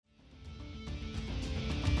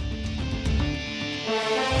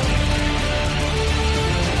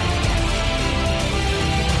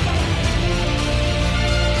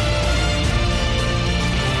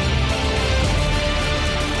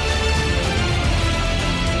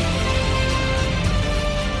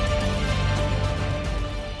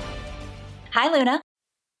Hi, Luna.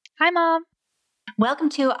 Hi, Mom. Welcome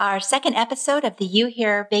to our second episode of the You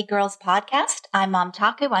Hear Big Girls podcast. I'm Mom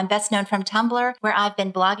Taku. I'm best known from Tumblr, where I've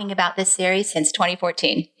been blogging about this series since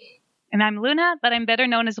 2014. And I'm Luna, but I'm better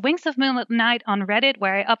known as Wings of Moonlit Night on Reddit,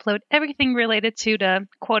 where I upload everything related to the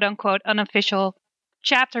quote-unquote unofficial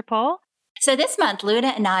chapter poll. So this month,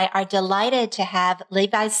 Luna and I are delighted to have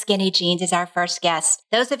Levi's Skinny Jeans as our first guest.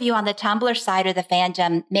 Those of you on the Tumblr side of the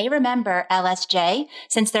fandom may remember LSJ,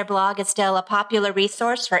 since their blog is still a popular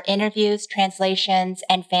resource for interviews, translations,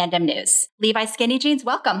 and fandom news. Levi's Skinny Jeans,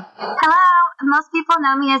 welcome. Hello. Most people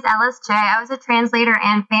know me as LSJ. I was a translator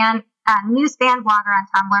and news fan blogger on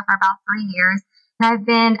Tumblr for about 3 years. And I've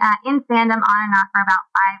been in fandom on and off for about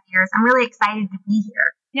 5 years. I'm really excited to be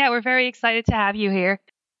here. Yeah, we're very excited to have you here.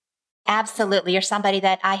 Absolutely. You're somebody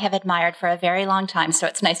that I have admired for a very long time, so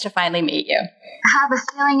it's nice to finally meet you. The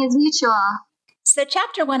feeling is mutual. So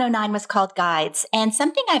chapter 109 was called Guides, and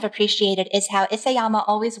something I've appreciated is how Isayama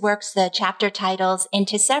always works the chapter titles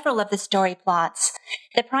into several of the story plots.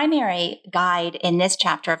 The primary guide in this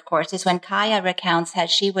chapter, of course, is when Kaya recounts how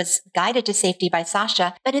she was guided to safety by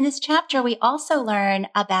Sasha, but in this chapter we also learn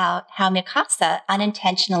about how Mikasa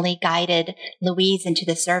unintentionally guided Louise into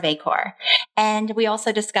the Survey Corps. And we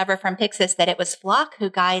also discover from Pixis that it was Flock who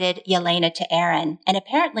guided Yelena to Eren, and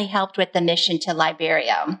apparently helped with the mission to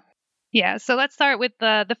Liberia. Yeah, so let's start with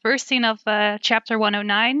the first scene of chapter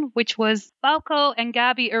 109, which was Falco and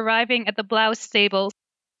Gabi arriving at the Blouse stables.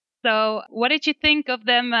 So what did you think of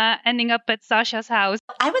them ending up at Sasha's house?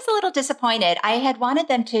 I was a little disappointed. I had wanted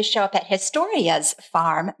them to show up at Historia's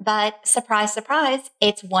farm, but surprise, surprise,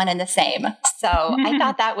 it's one and the same. So I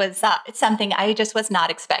thought that was something I just was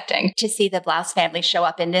not expecting, to see the Blouse family show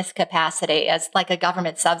up in this capacity as like a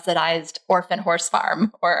government subsidized orphan horse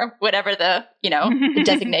farm or whatever the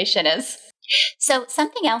designation is. So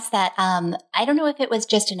something else that I don't know if it was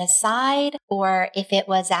just an aside or if it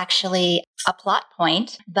was actually a plot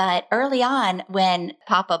point, but early on when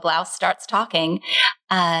Papa Blouse starts talking,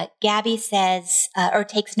 Gabi says or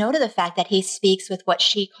takes note of the fact that he speaks with what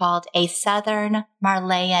she called a Southern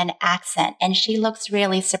Marleyan accent, and she looks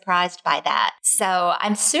really surprised by that. So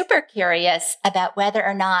I'm super curious about whether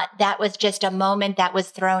or not that was just a moment that was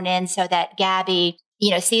thrown in so that Gabi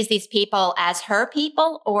sees these people as her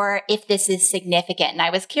people, or if this is significant. And I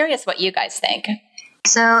was curious what you guys think.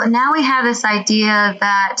 So now we have this idea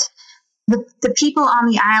that the people on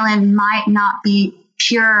the island might not be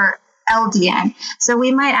pure Eldian. So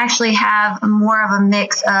we might actually have more of a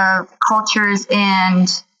mix of cultures and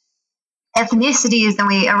ethnicities than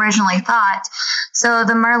we originally thought. So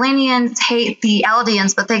the Marlenians hate the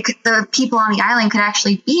Eldians, but the people on the island could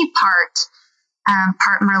actually be part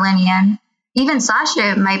Marlenian. Even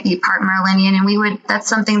Sasha might be part Marlenian, and that's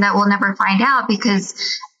something that we'll never find out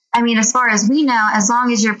because, as far as we know, as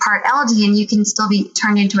long as you're part Eldian, you can still be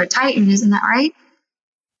turned into a Titan, isn't that right?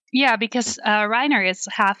 Yeah, because Reiner is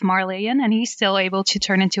half Marleyan, and he's still able to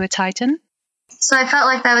turn into a Titan. So I felt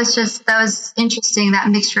like that was interesting, that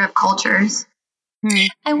mixture of cultures.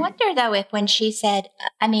 I wonder, though, if when she said,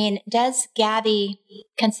 does Gabi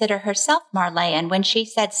consider herself Marleyan? When she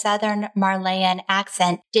said Southern Marleyan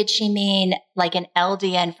accent, did she mean like an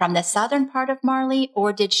Eldian from the southern part of Marley,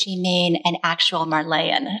 or did she mean an actual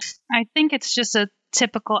Marleyan? I think it's just a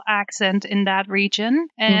typical accent in that region.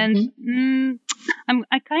 And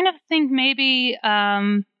I kind of think maybe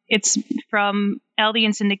it's from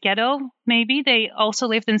Eldians in the ghetto. Maybe they also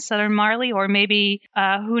lived in southern Marley, or maybe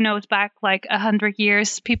who knows, back like 100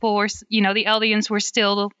 years, people were, the Eldians were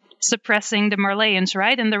still suppressing the Marleyans,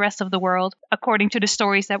 right, and the rest of the world, according to the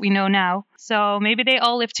stories that we know now. So maybe they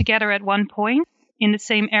all lived together at one point in the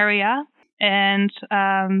same area. And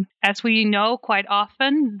as we know quite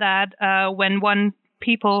often that when one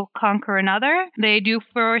people conquer another, they do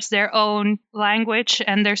force their own language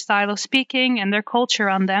and their style of speaking and their culture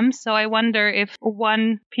on them. So I wonder if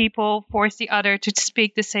one people force the other to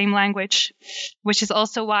speak the same language, which is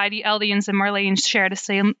also why the Eldians and Marleyans share the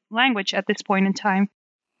same language at this point in time.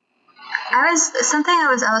 I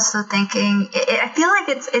was also thinking. I feel like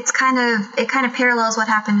it kind of parallels what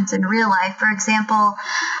happens in real life. For example,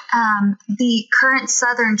 the current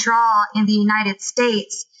Southern drawl in the United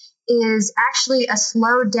States is actually a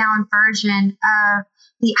slowed down version of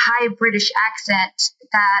the high British accent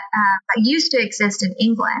that used to exist in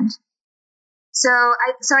England. So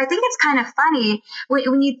I think it's kind of funny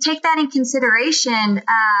when you take that in consideration.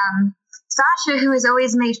 Sasha, who is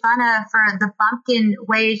always made fun of for the bumpkin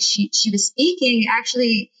way she was speaking,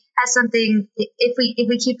 actually has something. If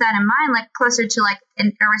we keep that in mind, like closer to like an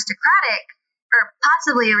aristocratic or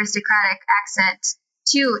possibly aristocratic accent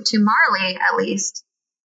to Marley, at least.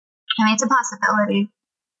 It's a possibility.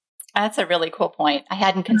 That's a really cool point. I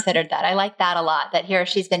hadn't considered that. I like that a lot, that here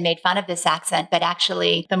she's been made fun of this accent, but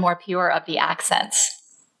actually the more pure of the accents.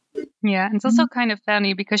 Yeah, and it's also kind of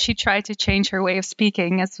funny because she tried to change her way of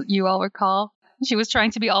speaking, as you all recall. She was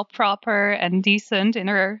trying to be all proper and decent in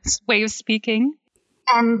her way of speaking.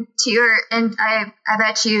 And I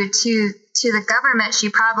bet you to the government, she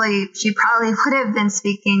probably would have been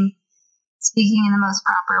speaking in the most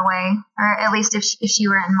proper way, or at least if she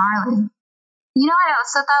were in Marley. You know what I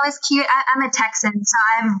also thought was cute? I'm a Texan, so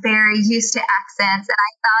I'm very used to accents, and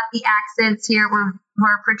I thought the accents here were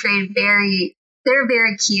portrayed they're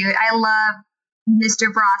very cute. I love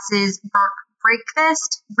Mr. Bross's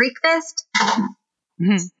breakfast.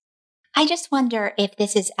 Mm-hmm. I just wonder if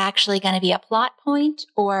this is actually going to be a plot point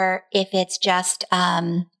or if it's just,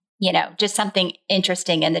 just something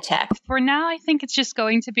interesting in the text. For now, I think it's just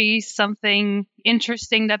going to be something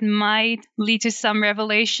interesting that might lead to some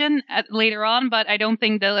revelation later on, but I don't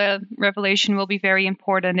think the revelation will be very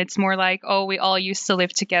important. It's more like, oh, we all used to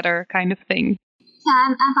live together kind of thing. Yeah,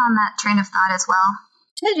 I'm on that train of thought as well.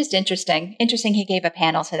 It's just interesting. Interesting he gave a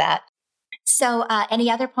panel to that. So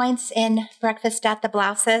any other points in Breakfast at the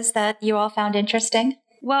Blouses that you all found interesting?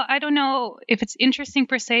 Well, I don't know if it's interesting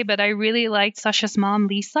per se, but I really liked Sasha's mom,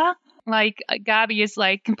 Lisa. Like, Gabi is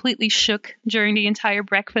like completely shook during the entire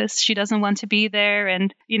breakfast. She doesn't want to be there.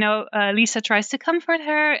 And, Lisa tries to comfort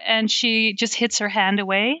her and she just hits her hand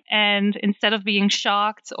away. And instead of being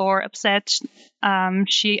shocked or upset,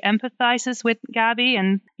 she empathizes with Gabi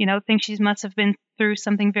and, thinks she must have been through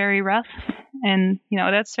something very rough. And,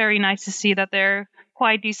 that's very nice to see that they're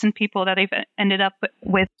quite decent people that they've ended up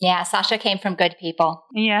with. Yeah, Sasha came from good people.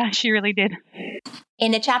 Yeah, she really did.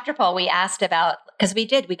 In the chapter poll, we asked about, because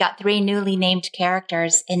we got 3 newly named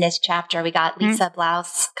characters in this chapter. We got Lisa,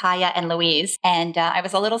 Blouse, Kaya, and Louise. And I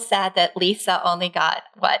was a little sad that Lisa only got,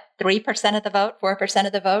 3% of the vote, 4%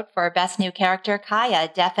 of the vote for Best New Character. Kaya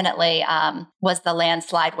definitely was the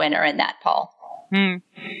landslide winner in that poll.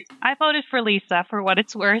 I voted for Lisa for what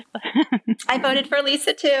it's worth. I voted for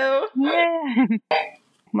Lisa too. Yeah.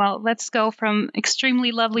 Well, let's go from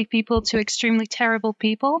extremely lovely people to extremely terrible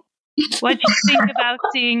people. What do you think about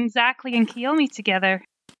seeing Zachley and Kiyomi together?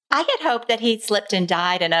 I had hoped that he slipped and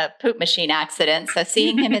died in a poop machine accident. So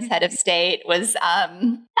seeing him as head of state was,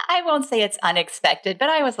 I won't say it's unexpected, but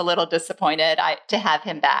I was a little disappointed to have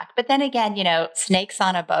him back. But then again, snakes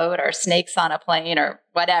on a boat or snakes on a plane or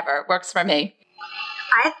whatever works for me.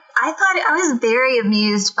 I thought I was very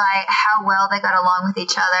amused by how well they got along with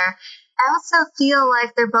each other. I also feel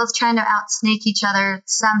like they're both trying to outsnake each other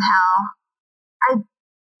somehow. I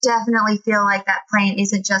definitely feel like that plane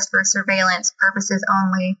isn't just for surveillance purposes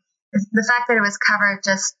only. The fact that it was covered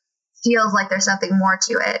just feels like there's something more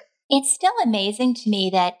to it. It's still amazing to me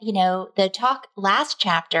that, the talk last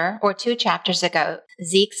chapter or 2 chapters ago,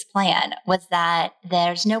 Zeke's plan was that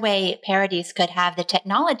there's no way Paradise could have the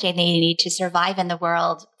technology they need to survive in the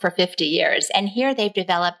world for 50 years. And here they've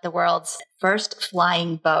developed the world's first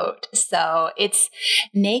flying boat. So it's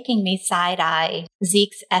making me side-eye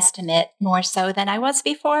Zeke's estimate more so than I was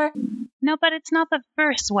before. No, but it's not the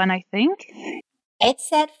first one, I think. It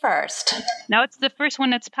said first. No, it's the first one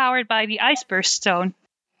that's powered by the Iceburst Stone.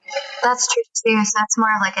 That's true too. So that's more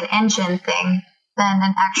like an engine thing than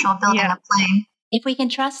an actual building a plane. If we can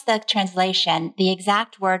trust the translation, the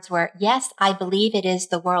exact words were, "Yes, I believe it is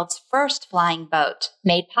the world's first flying boat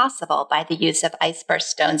made possible by the use of iceburst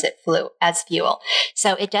stones as fuel."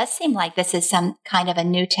 So it does seem like this is some kind of a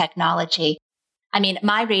new technology. I mean,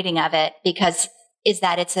 my reading of it, is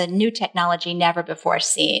that it's a new technology never before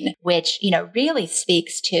seen, which, really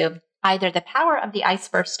speaks to either the power of the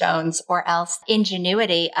iceburst stones or else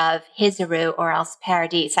ingenuity of Hizuru or else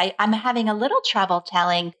Paradise. I'm having a little trouble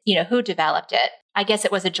telling, who developed it. I guess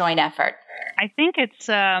it was a joint effort. I think it's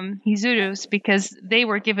Hizuru's because they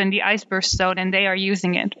were given the iceburst stone and they are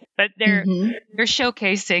using it. But they're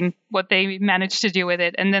showcasing what they managed to do with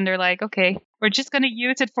it. And then they're like, okay, we're just going to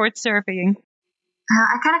use it for its surveying.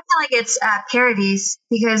 I kind of feel like it's Paradise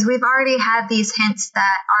because we've already had these hints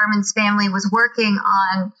that Armin's family was working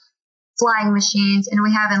on flying machines, and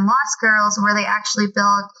we have in Lost Girls where they actually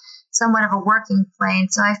build somewhat of a working plane.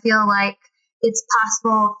 So I feel like it's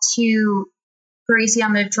possible for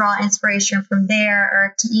Isayama to draw inspiration from there,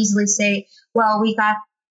 or to easily say, well,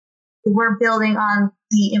 we're building on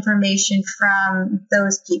the information from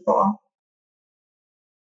those people.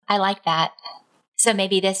 I like that. So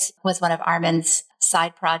maybe this was one of Armin's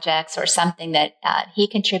side projects or something that he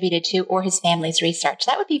contributed to, or his family's research.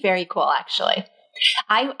 That would be very cool, actually.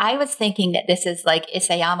 I was thinking that this is like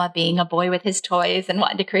Isayama being a boy with his toys and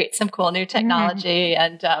wanting to create some cool new technology.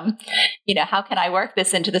 And, how can I work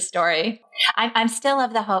this into the story? I'm still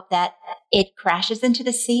of the hope that it crashes into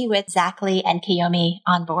the sea with Zachary and Kiyomi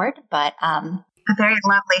on board. But a very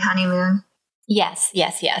lovely honeymoon. Yes.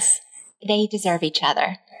 They deserve each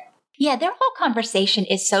other. Yeah, their whole conversation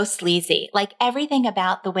is so sleazy. Like everything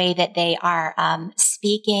about the way that they are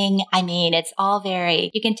speaking. I mean, it's all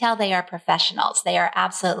you can tell they are professionals. They are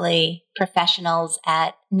absolutely professionals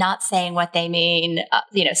at not saying what they mean,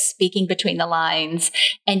 speaking between the lines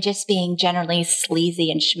and just being generally sleazy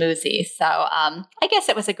and schmoozy. So I guess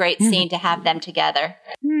it was a great scene to have them together.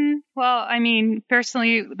 Well, I mean,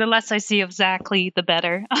 personally, the less I see of Zachary, the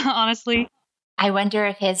better, honestly. I wonder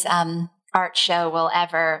if his art show will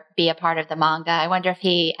ever be a part of the manga. I wonder if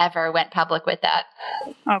he ever went public with that.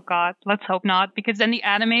 Oh God, let's hope not, because then the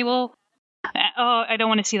anime will... Oh, I don't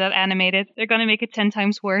want to see that animated. They're going to make it 10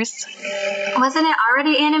 times worse. Wasn't it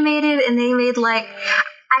already animated? And they made I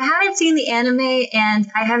haven't seen the anime and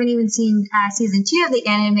I haven't even seen season 2 of the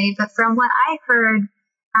anime, but from what I heard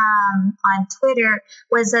on Twitter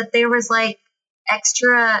was that there was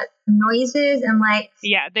extra noises and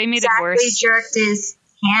yeah, they made Zachary it worse. Jerked his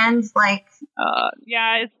hands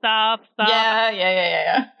yeah, stop.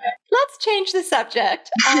 Yeah. Let's change the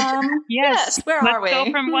subject. Yes, where are we? Let's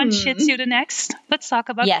go from one shih tzu to the next. Let's talk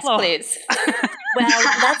about Flo. Please. Well,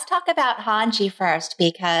 let's talk about Hanji first,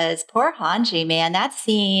 because poor Hanji, man, that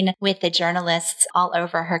scene with the journalists all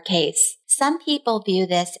over her case. Some people view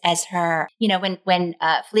this as her, when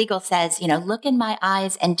Flegel says, look in my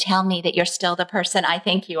eyes and tell me that you're still the person I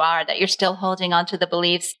think you are, that you're still holding on to the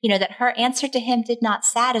beliefs, that her answer to him did not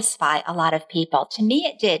satisfy a lot of people. To me,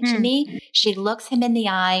 it did. To me, she looks him in the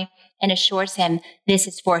eye and assures him this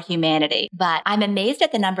is for humanity. But I'm amazed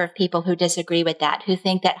at the number of people who disagree with that, who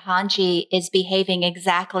think that Hanji is behaving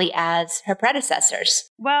exactly as her predecessors.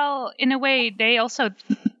 Well, in a way, they also,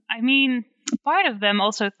 part of them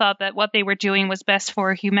also thought that what they were doing was best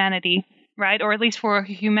for humanity, right? Or at least for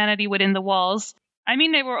humanity within the walls.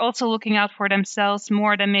 They were also looking out for themselves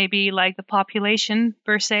more than maybe the population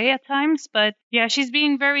per se at times. But yeah, she's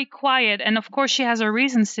being very quiet. And of course, she has her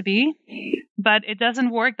reasons to be. But it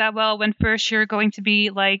doesn't work that well when first you're going to be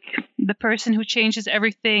the person who changes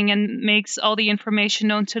everything and makes all the information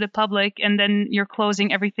known to the public. And then you're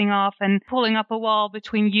closing everything off and pulling up a wall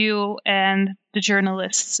between you and the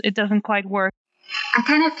journalists. It doesn't quite work. I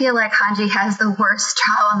kind of feel like Hanji has the worst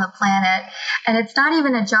job on the planet, and it's not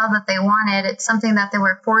even a job that they wanted. It's something that they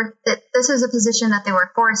were forced. This is a position that they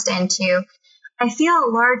were forced into. I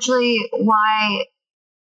feel largely why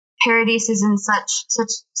Paradise is in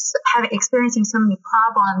experiencing so many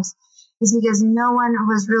problems is because no one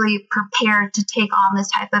was really prepared to take on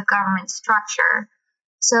this type of government structure.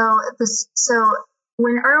 So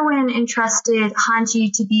when Erwin entrusted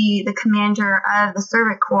Hanji to be the commander of the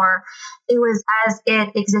Survey Corps, it was as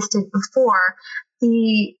it existed before.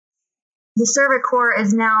 The Survey Corps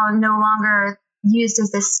is now no longer used as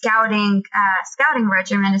the scouting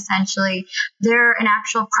regiment. Essentially, they're an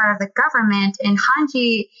actual part of the government, and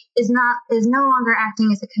Hanji is no longer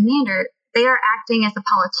acting as a commander. They are acting as a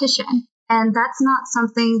politician, and that's not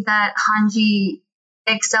something that Hanji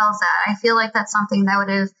excels at. I feel like that's something that would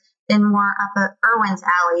have been more up Erwin's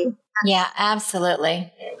alley. Yeah,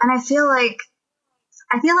 absolutely. And I feel like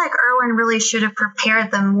Erwin really should have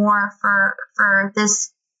prepared them more for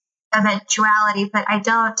this eventuality, but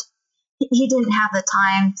he didn't have the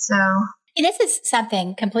time, so... This is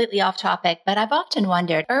something completely off topic, but I've often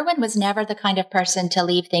wondered, Erwin was never the kind of person to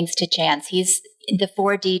leave things to chance. He's the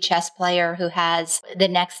 4D chess player who has the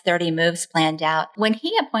next 30 moves planned out. When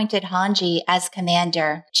he appointed Hanji as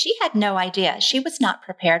commander, she had no idea. She was not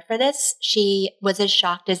prepared for this. She was as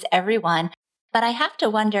shocked as everyone. But I have to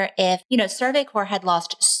wonder if, Survey Corps had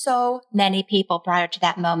lost so many people prior to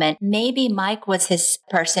that moment. Maybe Mike was his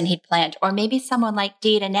person he'd planned, or maybe someone like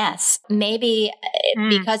Dita Ness. Maybe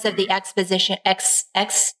because of the expedition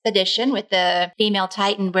with the female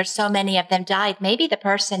Titan where so many of them died, maybe the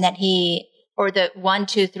person that or the 1,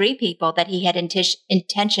 2, 3 people that he had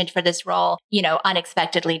intentioned for this role,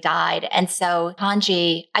 unexpectedly died. And so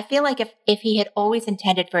Hanji, I feel like if he had always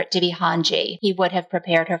intended for it to be Hanji, he would have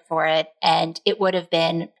prepared her for it. And it would have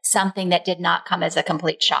been something that did not come as a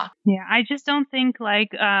complete shock. Yeah, I just don't think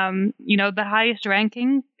the highest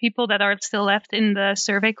ranking people that are still left in the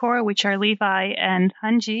Survey Corps, which are Levi and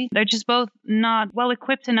Hanji, they're just both not well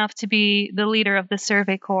equipped enough to be the leader of the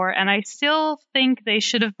Survey Corps. And I still think they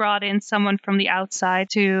should have brought in someone from the outside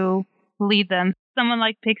to lead them. Someone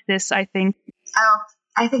like Pixis, I think. Oh,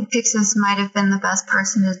 I think Pixis might have been the best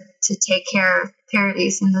person to take care of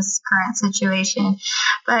Paradise in this current situation.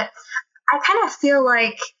 But I kind of feel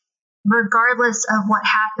like regardless of what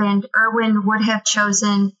happened, Erwin would have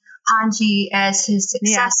chosen Hanji as his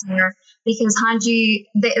successor because Hanji,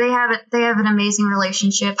 they have an amazing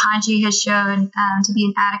relationship. Hanji has shown to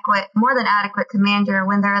be more than adequate commander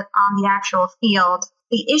when they're on the actual field.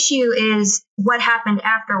 The issue is what happened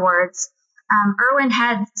afterwards. Erwin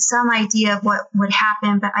had some idea of what would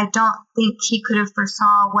happen, but I don't think he could have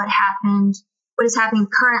foresaw what is happening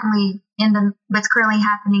currently what's currently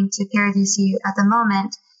happening to Paradisi at the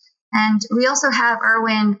moment. And we also have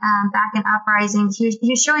Erwin back in Uprising. He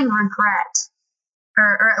was showing regret,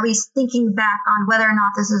 or at least thinking back on whether or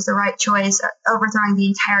not this was the right choice, overthrowing the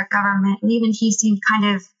entire government. And even he seemed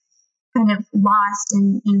kind of lost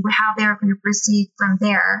in how they were going to proceed from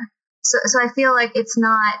there. So I feel like it's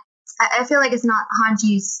not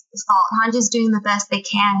Hanji's fault. Hanji's doing the best they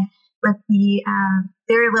can with the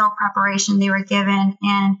very little preparation they were given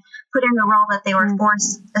and put in the role that they were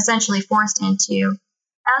essentially forced into.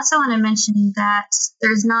 I also want to mention that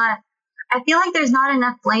I feel like there's not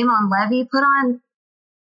enough blame on Levy put on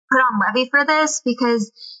Levy for this,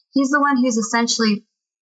 because he's the one who's essentially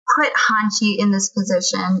put Hanji in this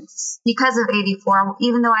position because of 84.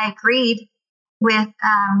 Even though I agreed with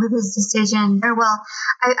his decision,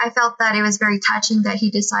 I felt that it was very touching that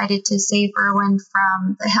he decided to save Erwin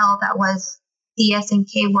from the hell that was the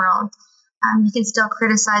SNK world. You can still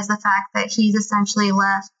criticize the fact that he's essentially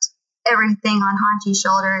left everything on Hanji's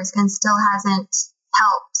shoulders and still hasn't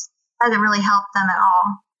really helped them at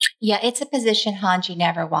all. Yeah, it's a position Hanji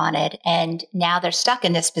never wanted, and now they're stuck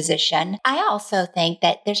in this position. I also think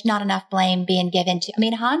that there's not enough blame being given to,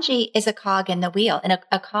 Hanji is a cog in the wheel and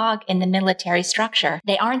a cog in the military structure.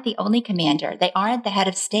 They aren't the only commander. They aren't the head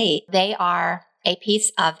of state. They are a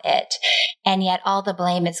piece of it. And yet all the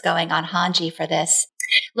blame is going on Hanji for this.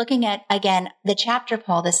 Looking at, again, the chapter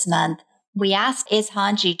poll this month, we asked, is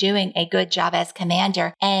Hanji doing a good job as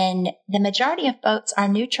commander? And the majority of votes are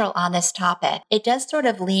neutral on this topic. It does sort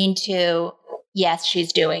of lean to, yes,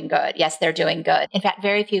 she's doing good. Yes, they're doing good. In fact,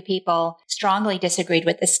 very few people strongly disagreed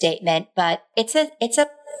with the statement, but it's a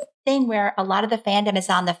thing where a lot of the fandom is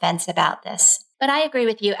on the fence about this. But I agree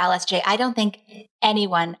with you, LSJ. I don't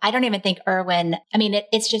even think Erwin,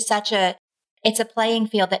 it's just it's a playing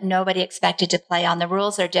field that nobody expected to play on. The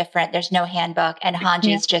rules are different. There's no handbook, and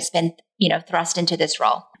Hanji's just been, thrust into this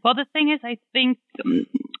role. Well, the thing is, I think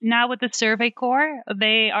now with the Survey Corps,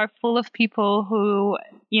 they are full of people who,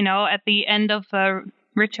 at the end of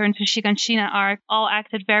Return to Shiganshina arc, all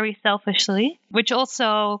acted very selfishly, which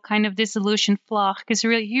also kind of disillusioned Floch, because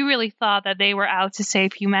he really thought that they were out to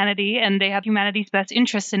save humanity and they had humanity's best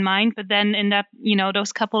interests in mind. But then in that,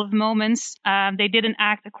 those couple of moments, they didn't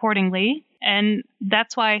act accordingly. And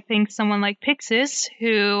that's why I think someone like Pixis,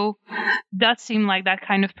 who does seem like that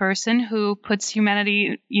kind of person who puts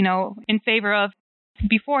humanity, in favor of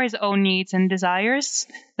before his own needs and desires,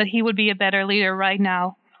 that he would be a better leader right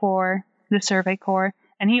now for the Survey Corps.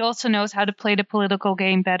 And he also knows how to play the political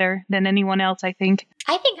game better than anyone else, I think.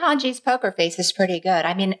 I think Hanji's poker face is pretty good.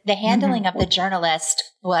 The handling of the journalist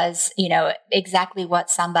was, exactly what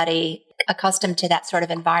somebody accustomed to that sort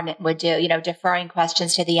of environment would do, deferring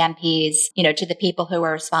questions to the MPs, to the people who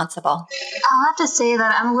were responsible. I'll have to say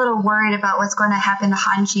that I'm a little worried about what's going to happen to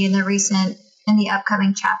Hanji in the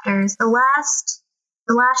upcoming chapters. The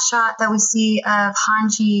last shot that we see of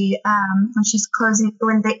Hanji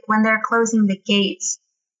when they're closing the gates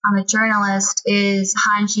on the journalist is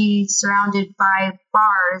Hanji surrounded by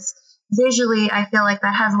bars. Visually, I feel like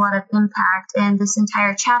that has a lot of impact. And this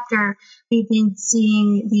entire chapter, we've been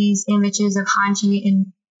seeing these images of Hanji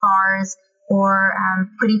in bars or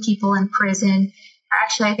putting people in prison.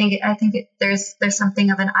 Actually, I think there's something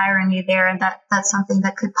of an irony there, and that's something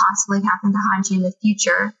that could possibly happen to Hanji in the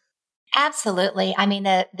future. Absolutely.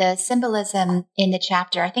 The symbolism in the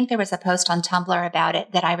chapter, I think there was a post on Tumblr about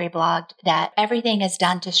it that I reblogged, that everything is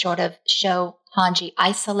done to sort of show Hanji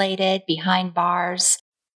isolated behind bars.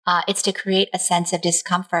 It's to create a sense of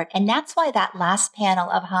discomfort. And that's why that last panel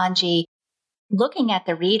of Hanji looking at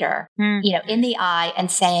the reader, in the eye and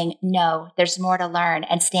saying, no, there's more to learn,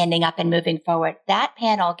 and standing up and moving forward. That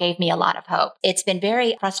panel gave me a lot of hope. It's been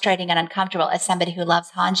very frustrating and uncomfortable as somebody who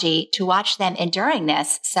loves Hanji to watch them enduring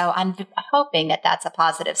this. So I'm hoping that that's a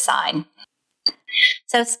positive sign.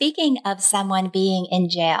 So speaking of someone being in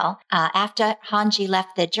jail, after Hanji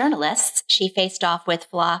left the journalists, she faced off with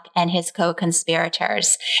Floch and his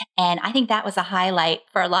co-conspirators. And I think that was a highlight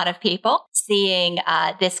for a lot of people, seeing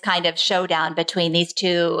this kind of showdown between these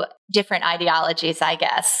two different ideologies, I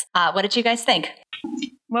guess. What did you guys think?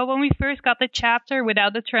 Well, when we first got the chapter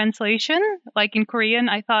without the translation, like in Korean,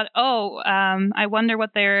 I thought, I wonder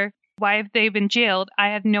why have they been jailed? I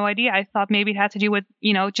had no idea. I thought maybe it had to do with,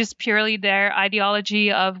 just purely their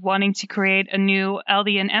ideology of wanting to create a new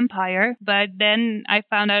Eldian empire. But then I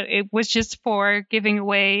found out it was just for giving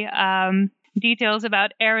away details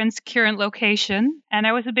about Aaron's current location. And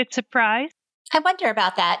I was a bit surprised. I wonder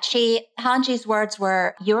about that. Hanji's words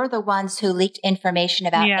were, "You're the ones who leaked information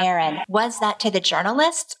about Aaron." Was that to the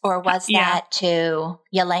journalists or was that to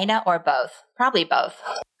Yelena or both? Probably both.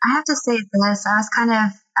 I have to say this.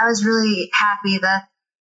 I was really happy that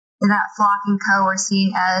Flock and Co. were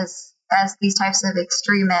seen as these types of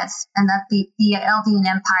extremists, and that the Eldian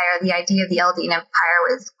Empire, the idea of the Eldian Empire,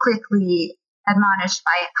 was quickly admonished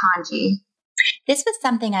by Hanji. This was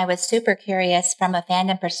something I was super curious from a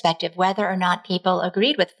fandom perspective, whether or not people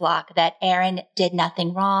agreed with Flock that Aaron did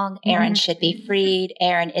nothing wrong, Aaron should be freed,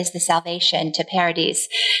 Aaron is the salvation to Paradise.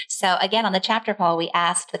 So again, on the chapter poll, we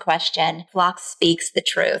asked the question, Flock speaks the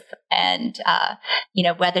truth, and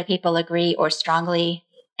whether people agree or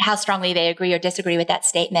how strongly they agree or disagree with that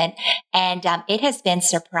statement. And it has been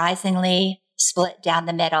surprisingly split down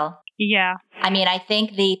the middle. Yeah. I mean, I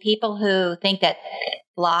think the people who think that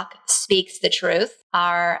Flock speaks the truth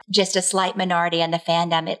are just a slight minority in the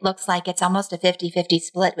fandom. It looks like it's almost a 50-50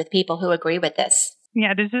 split with people who agree with this.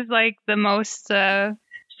 Yeah, this is like the most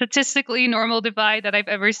statistically normal divide that I've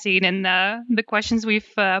ever seen in the questions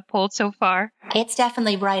we've polled so far. It's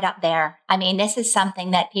definitely right up there. I mean, this is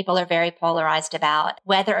something that people are very polarized about.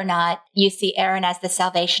 Whether or not you see Aaron as the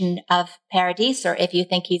salvation of Paradise, or if you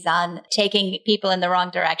think he's on taking people in the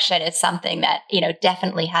wrong direction, is something that,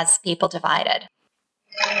 definitely has people divided.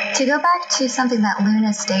 To go back to something that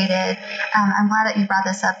Luna stated, I'm glad that you brought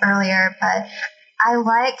this up earlier, but I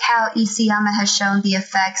like how Isayama has shown the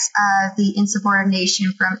effects of the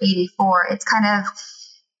insubordination from 84. It's kind of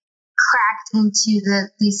cracked into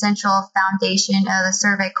the essential foundation of the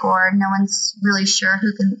Survey Corps. No one's really sure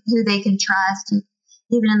who they can trust.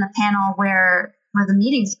 Even in the panel where the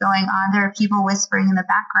meeting's going on, there are people whispering in the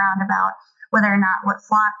background about whether or not what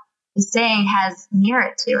Flock is saying has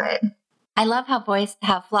merit to it. I love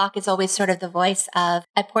how Flock is always sort of the voice of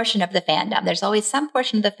a portion of the fandom. There's always some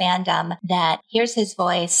portion of the fandom that hears his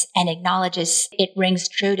voice and acknowledges it rings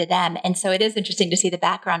true to them. And so it is interesting to see the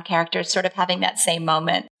background characters sort of having that same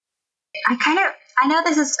moment. I know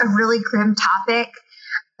this is a really grim topic,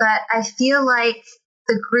 but I feel like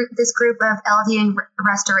this group of Eldian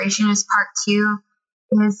Restorationists Part 2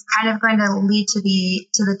 is kind of going to lead to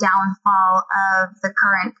the downfall of the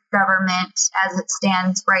current government as it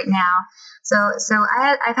stands right now. So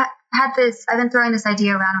I've been throwing this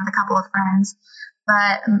idea around with a couple of friends,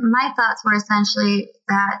 but my thoughts were essentially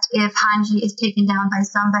that if Hanji is taken down by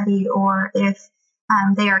somebody, or if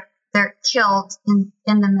they're killed in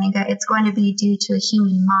the manga, it's going to be due to a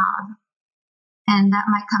human mob, and that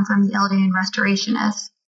might come from the Eldian Restorationists.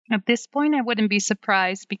 At this point, I wouldn't be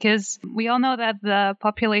surprised, because we all know that the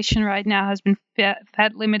population right now has been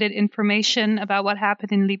fed limited information about what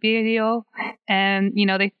happened in Liberio. And,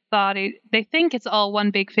 they think it's all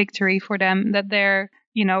one big victory for them, that they're,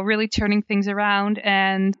 really turning things around.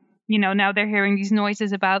 And, now they're hearing these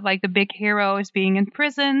noises about like the big hero is being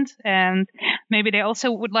imprisoned. And maybe they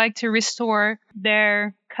also would like to restore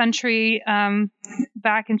their country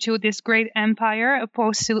back into this great empire,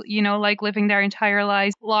 opposed to, like living their entire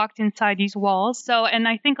lives locked inside these walls. So, and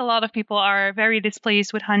I think a lot of people are very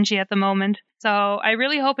displeased with Hanji at the moment. So I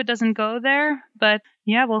really hope it doesn't go there, but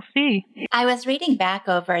yeah, we'll see. I was reading back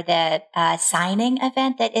over the signing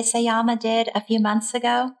event that Isayama did a few months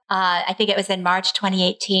ago. I think it was in March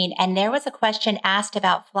 2018. And there was a question asked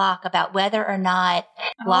about Flock, about whether or not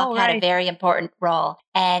Flock had a very important role.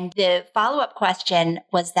 And the follow-up question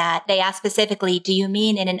was that they asked specifically, do you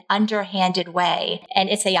mean in an underhanded way? And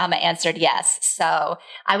Isayama answered yes. So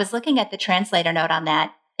I was looking at the translator note on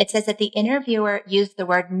that. It says that the interviewer used the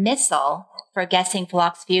word missile for guessing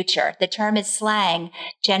Flock's future. The term is slang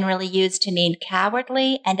generally used to mean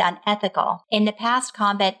cowardly and unethical. In the past,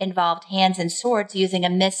 combat involved hands and swords. Using a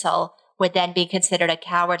missile would then be considered a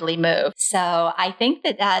cowardly move. So I think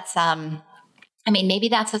that's, maybe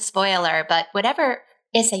that's a spoiler, but whatever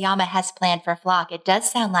Isayama has planned for Flock, it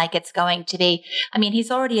does sound like it's going to be,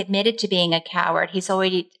 he's already admitted to being a coward. He's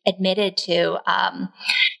already admitted to,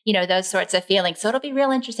 those sorts of feelings. So it'll be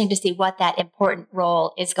real interesting to see what that important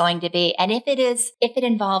role is going to be. And if it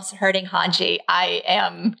involves hurting Hanji, I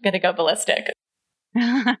am going to go ballistic.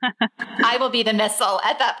 I will be the missile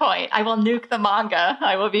at that point. I will nuke the manga.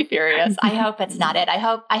 I will be furious. I hope it's not it. I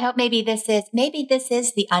hope maybe this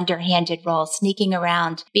is the underhanded role, sneaking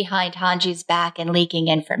around behind Hanji's back and leaking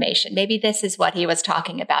information. Maybe this is what he was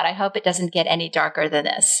talking about. I hope it doesn't get any darker than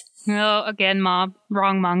this. No, again, Mom,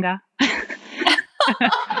 wrong manga. You're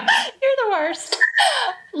the worst.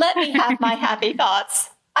 Let me have my happy thoughts.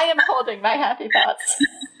 I am holding my happy thoughts.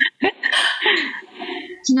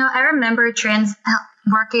 I remember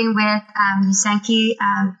working with Yusenki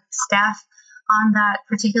staff on that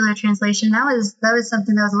particular translation. That was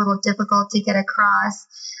something that was a little difficult to get across.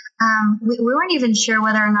 We weren't even sure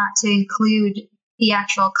whether or not to include the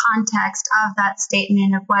actual context of that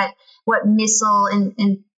statement of what missile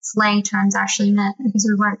in slang terms actually meant, because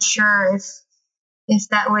we weren't sure if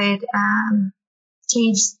that would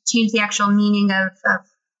change the actual meaning of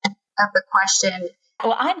the question.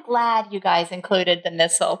 Well, I'm glad you guys included the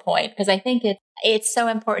missile point, because I think it's so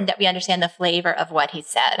important that we understand the flavor of what he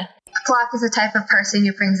said. Flock is the type of person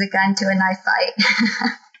who brings a gun to a knife fight.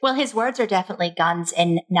 Well, his words are definitely guns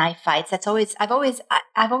in knife fights. Flock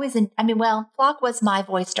was my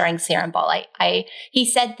voice during Serum Bowl. He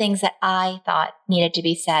said things that I thought needed to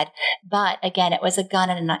be said, but again, it was a gun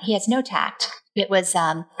and a knife. He has no tact. It was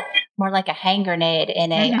more like a hand grenade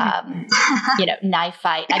in a knife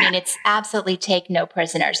fight. I mean, it's absolutely take no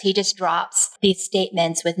prisoners. He just drops these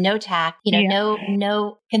statements with no tact,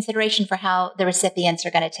 no consideration for how the recipients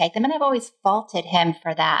are going to take them. And I've always faulted him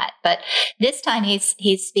for that. But this time he's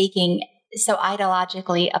speaking so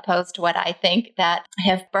ideologically opposed to what I think that I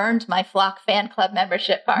have burned my Flock fan club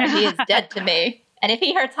membership card. He is dead to me. And if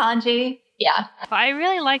he hurts Hanji, yeah. I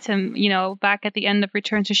really liked him, back at the end of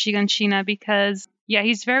Return to Shiganshina, because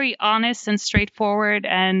he's very honest and straightforward,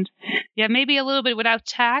 and maybe a little bit without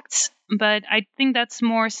tact, but I think that's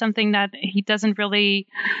more something that he doesn't really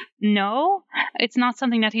know. It's not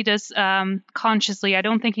something that he does consciously. I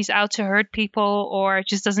don't think he's out to hurt people or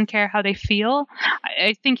just doesn't care how they feel.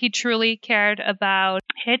 I think he truly cared about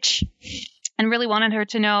Hitch and really wanted her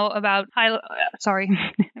to know about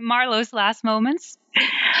Marlowe's last moments.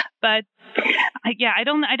 But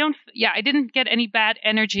I didn't get any bad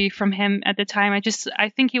energy from him at the time. I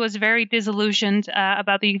think he was very disillusioned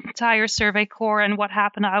about the entire Survey Corps and what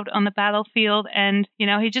happened out on the battlefield. And,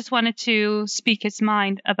 he just wanted to speak his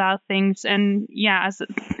mind about things. And as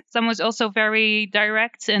someone was also very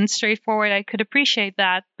direct and straightforward, I could appreciate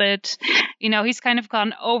that. But, he's kind of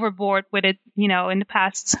gone overboard with it, in the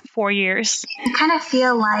past 4 years. I kind of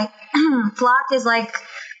feel like Flock is like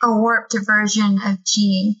a warped version of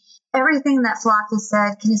Gene. Everything that Flock has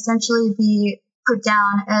said can essentially be put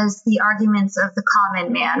down as the arguments of the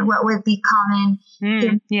common man. What would the common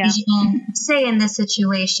say in this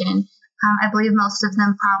situation? I believe most of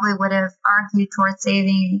them probably would have argued towards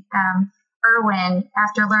saving Erwin.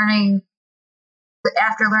 After learning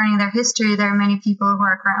their history, there are many people who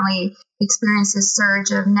are currently experiencing a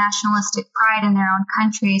surge of nationalistic pride in their own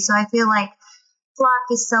country. So I feel like Flock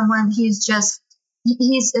is someone he's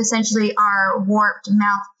essentially our warped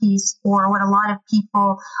mouthpiece for what a lot of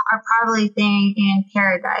people are probably saying in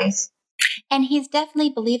Paradise. And he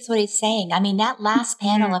definitely believes what he's saying. I mean, that last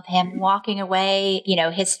panel of him walking away,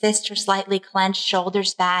 his fists are slightly clenched,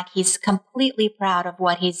 shoulders back. He's completely proud of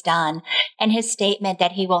what he's done. And his statement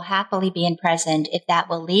that he will happily be imprisoned if that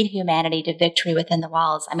will lead humanity to victory within the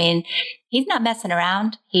walls. I mean, he's not messing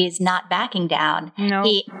around. He's not backing down. No.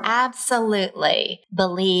 He absolutely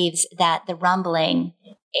believes that the rumbling,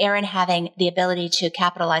 Eren having the ability to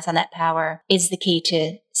capitalize on that power, is the key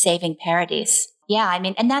to saving Paradise. Yeah, I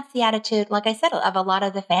mean, and that's the attitude, like I said, of a lot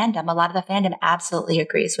of the fandom. A lot of the fandom absolutely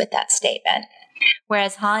agrees with that statement.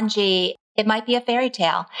 Whereas Hanji, it might be a fairy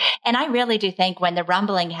tale. And I really do think when the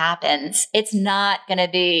rumbling happens, it's not going to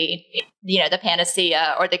be, the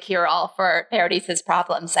panacea or the cure-all for Paradise's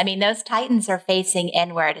problems. I mean, those Titans are facing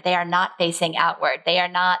inward. They are not facing outward. They are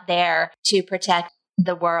not there to protect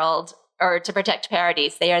the world or to protect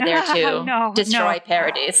Paradise. They are there to destroy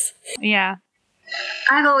Paradise. Yeah.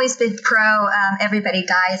 I've always been pro everybody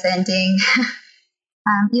dies ending,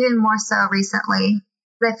 even more so recently.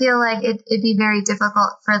 But I feel like it'd be very difficult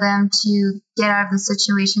for them to get out of the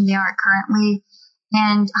situation they are currently.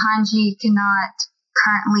 And Hanji cannot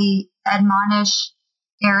currently admonish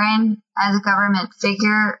Eren as a government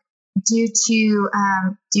figure due to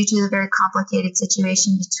the very complicated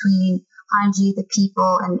situation between Hanji, the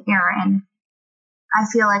people, and Eren. I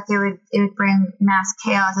feel like it would bring mass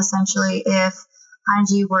chaos essentially if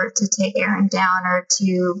Hanji were to take Eren down or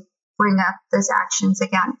to bring up those actions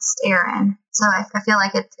against Eren. So I feel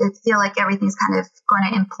like everything's kind of going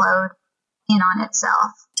to implode in on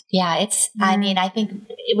itself. Yeah, I mean, I think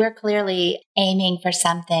we're clearly aiming for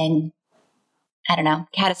something, I don't know,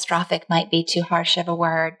 catastrophic might be too harsh of a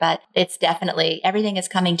word, but it's definitely, everything is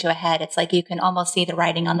coming to a head. It's like you can almost see the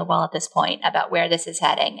writing on the wall at this point about where this is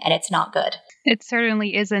heading, and it's not good. It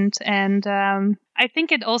certainly isn't. And I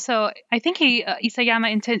think Isayama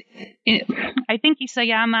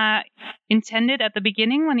intended at the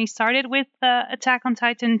beginning when he started with Attack on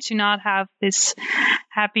Titan to not have this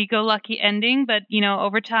happy-go-lucky ending, but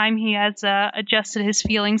over time he has adjusted his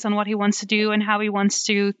feelings on what he wants to do and how he wants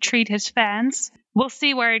to treat his fans. We'll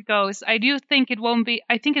see where it goes. I think it will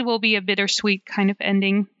be a bittersweet kind of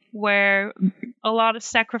ending where a lot of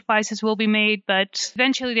sacrifices will be made, but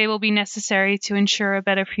eventually they will be necessary to ensure a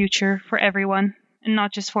better future for everyone, and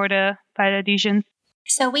not just for the Paradisians.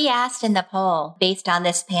 So we asked in the poll, based on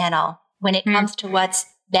this panel, when it comes to what's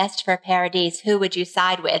best for Paradis, who would you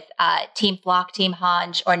side with? Team Floch, Team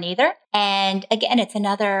Hange, or neither? And again, it's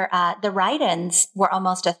another, the write-ins were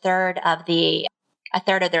almost a third of the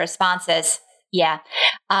responses. Yeah.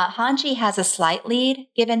 Hanji has a slight lead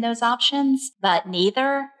given those options, but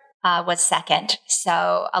neither was second.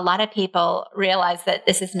 So a lot of people realize that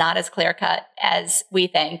this is not as clear-cut as we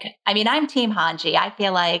think. I mean, I'm Team Hanji. I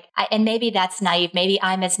feel like, and maybe that's naive. Maybe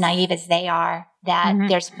I'm as naive as they are, that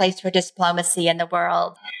there's place for diplomacy in the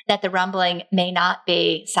world, that the rumbling may not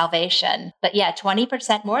be salvation. But yeah,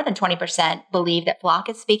 20%, more than 20% believe that Floch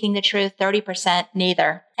is speaking the truth, 30%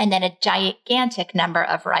 neither. And then a gigantic number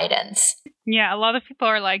of write-ins. Yeah, a lot of people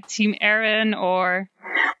are like Team Eren or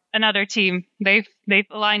another team. They've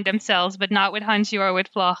aligned themselves, but not with Hanji or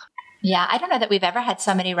with Floch. Yeah, I don't know that we've ever had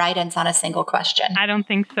so many write-ins on a single question. I don't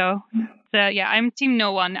think so. So yeah, I'm Team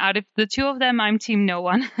No One. Out of the two of them, I'm Team No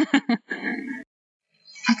One. I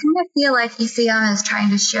kind of feel like Isayama is trying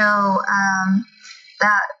to show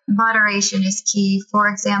that moderation is key. For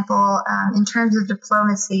example, in terms of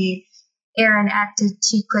diplomacy, Eren acted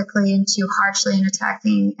too quickly and too harshly in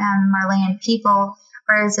attacking Marleyan people,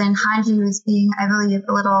 whereas in Hanji was being, I believe,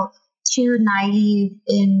 a little too naive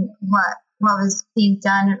in what was being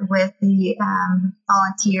done with the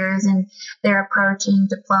volunteers and their approach in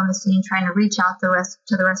diplomacy and trying to reach out to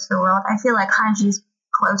the rest of the world. I feel like Hanji's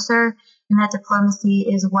closer, and that diplomacy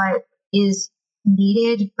is what is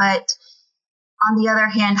needed. But on the other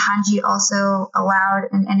hand, Hanji also allowed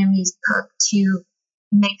an enemy's cook to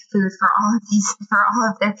make food for all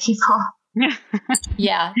of their people.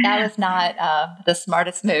 Yeah, that was not the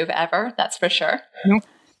smartest move ever. That's for sure. Nope.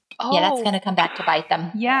 Yeah, that's going to come back to bite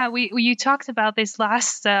them. Yeah, you talked about this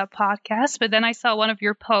last podcast, but then I saw one of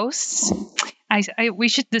your posts. We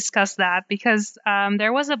should discuss that because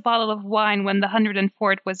there was a bottle of wine when the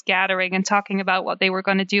 104th was gathering and talking about what they were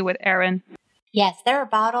going to do with Eren. Yes, there are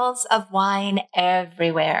bottles of wine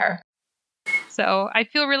everywhere. So I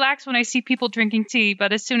feel relaxed when I see people drinking tea,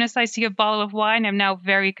 but as soon as I see a bottle of wine, I'm now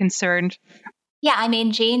very concerned. Yeah, I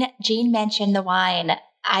mean, Jean mentioned the wine.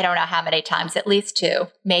 I don't know how many times, at least 2,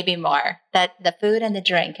 maybe more, that the food and the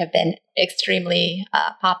drink have been extremely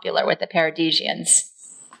popular with the Paradisians.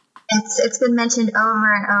 It's been mentioned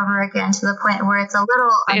over and over again to the point where it's a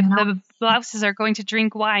little... If the blouses are going to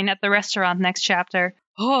drink wine at the restaurant next chapter.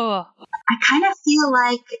 Oh. I kind of feel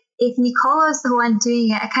like if Nicolo's the one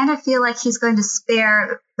doing it, I kind of feel like he's going to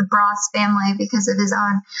spare the Bros family because of his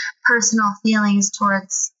own personal feelings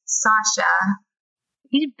towards Sasha.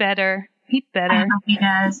 He'd better. I hope he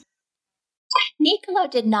does. Nicolo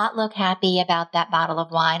did not look happy about that bottle of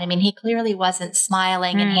wine. I mean, he clearly wasn't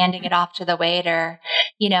smiling and handing it off to the waiter.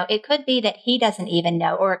 It could be that he doesn't even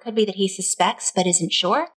know, or it could be that he suspects but isn't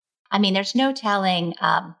sure. I mean, there's no telling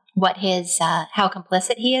what how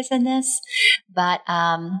complicit he is in this, but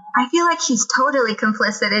I feel like he's totally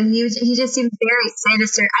complicit, and he just seems very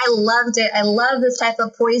sinister. I loved it. I love this type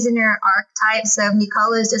of poisoner archetype. So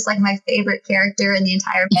Nicolo is just like my favorite character in the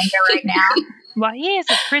entire manga right now. Well, he is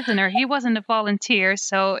a prisoner. He wasn't a volunteer.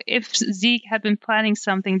 So if Zeke had been planning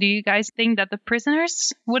something, do you guys think that the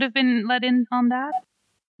prisoners would have been let in on that?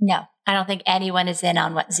 No, I don't think anyone is in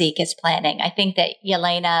on what Zeke is planning. I think that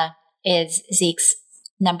Yelena is Zeke's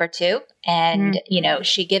number 2, and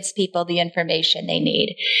she gives people the information they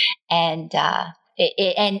need, and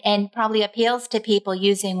and probably appeals to people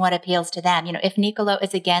using what appeals to them. If Nicolo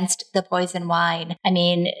is against the poison wine, I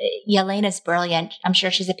mean, Yelena's brilliant. I'm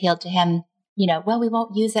sure she's appealed to him. Well, we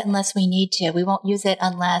won't use it unless we need to. We won't use it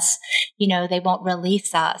unless, they won't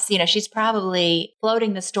release us. She's probably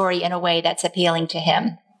floating the story in a way that's appealing to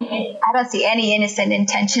him. I don't see any innocent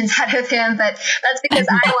intentions out of him, but that's because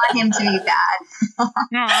I want him to be bad.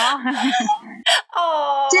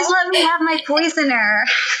 Oh, just let me have my poisoner.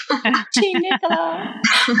 Gee, Nicolo.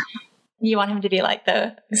 You want him to be like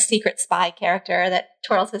the secret spy character that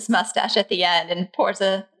twirls his mustache at the end and pours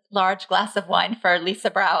a large glass of wine for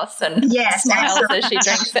Lisa Browse and smiles as she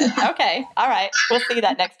drinks it. Okay. All right. We'll see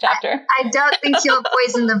that next chapter. I don't think he'll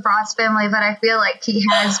poison the Browse family, but I feel like he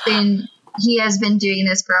has been doing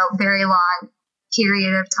this for a very long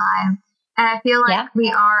period of time. And I feel like we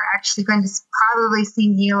are actually going to probably see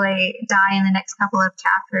Neeley die in the next couple of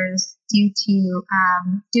chapters due to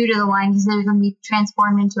the wine. He's either going to be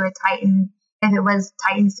transformed into a Titan if it was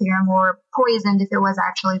Titan serum, or poisoned if it was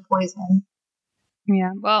actually poison.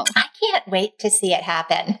 Yeah, well, I can't wait to see it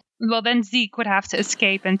happen. Well, then Zeke would have to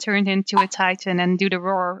escape and turn into a Titan and do the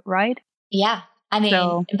roar, right? Yeah. I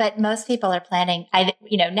mean, but most people are planning,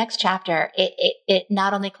 next chapter, it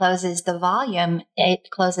not only closes the volume, it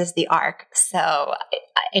closes the arc. So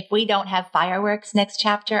if we don't have fireworks next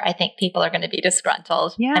chapter, I think people are going to be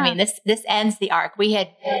disgruntled. Yeah. I mean, this ends the arc.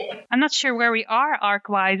 I'm not sure where we are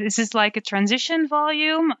arc-wise. Is this like a transition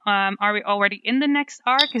volume? Are we already in the next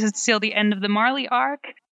arc? Is it still the end of the Marley arc?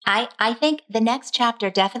 I think the next chapter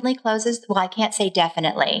definitely closes. Well, I can't say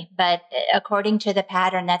definitely, but according to the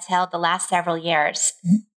pattern that's held the last several years,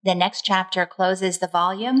 the next chapter closes the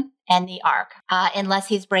volume and the arc, unless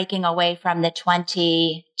he's breaking away from the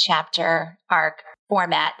 20 chapter arc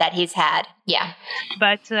format that he's had. Yeah.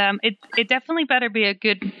 But it definitely better be a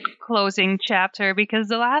good closing chapter, because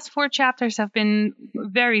the last 4 chapters have been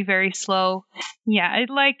very, very slow. Yeah, I'd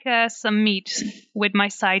like some meat with my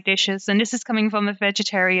side dishes, and this is coming from a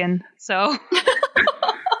vegetarian, so...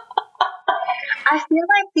 I feel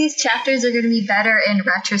like these chapters are going to be better in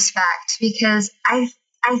retrospect, because I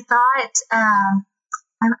thought,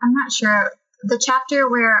 I'm not sure, the chapter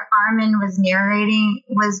where Armin was narrating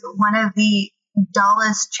was one of the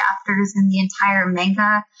dullest chapters in the entire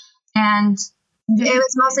manga, and it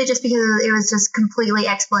was mostly just because it was just completely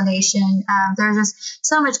explanation. There was just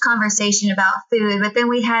so much conversation about food, but then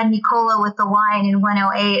we had Nicola with the wine in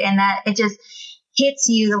 108, and that it just hits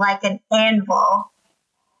you like an anvil.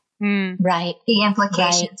 Right. The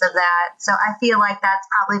implications of that. So I feel like that's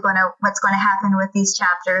probably what's going to happen with these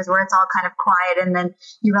chapters, where it's all kind of quiet, and then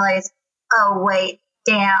you realize, oh wait,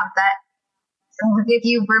 damn, that if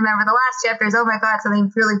you remember the last chapters, oh my God,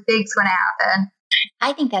 something really big's going to happen.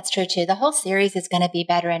 I think that's true too. The whole series is going to be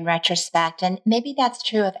better in retrospect, and maybe that's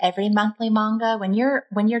true of every monthly manga. When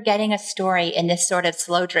you're getting a story in this sort of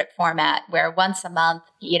slow drip format, where once a month,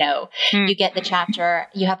 you get the chapter,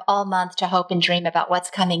 you have all month to hope and dream about what's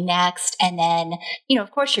coming next, and then of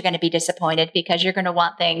course you're going to be disappointed because you're going to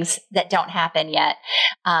want things that don't happen yet.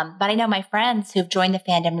 But I know my friends who've joined the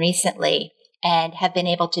fandom recently and have been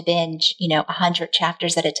able to binge, 100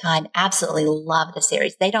 chapters at a time, absolutely love the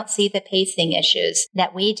series. They don't see the pacing issues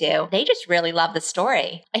that we do. They just really love the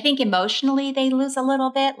story. I think emotionally they lose a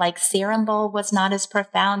little bit, like Serum Bowl was not as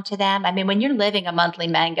profound to them. I mean, when you're living a monthly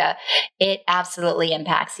manga, it absolutely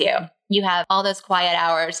impacts you. You have all those quiet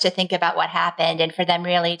hours to think about what happened, and for them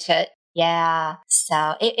really to... Yeah,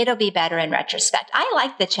 so it'll be better in retrospect. I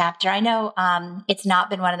like the chapter. I know it's not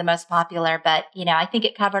been one of the most popular, but, I think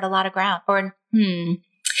it covered a lot of ground, or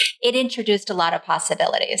it introduced a lot of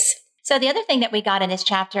possibilities. So the other thing that we got in this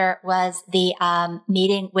chapter was the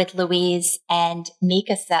meeting with Louise and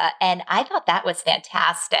Mikasa, and I thought that was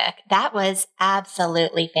fantastic. That was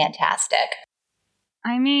absolutely fantastic.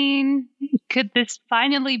 I mean, could this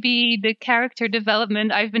finally be the character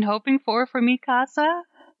development I've been hoping for Mikasa?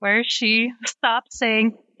 Where she stopped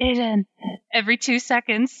saying "Iden" every 2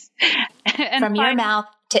 seconds. And from your mouth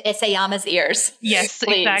to Isayama's ears. Yes,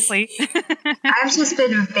 please. Exactly. I've just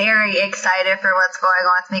been very excited for what's going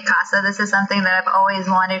on with Mikasa. This is something that I've always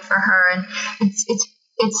wanted for her, and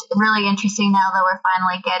it's really interesting now that we're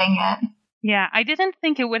finally getting it. Yeah, I didn't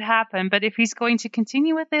think it would happen, but if he's going to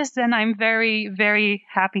continue with this, then I'm very, very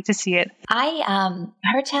happy to see it.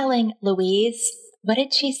 Her telling Louise, what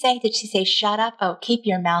did she say? Did she say, shut up? Oh, keep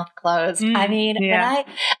your mouth closed. I mean,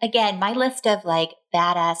 my list of like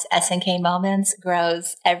badass SNK moments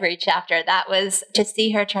grows every chapter. That was to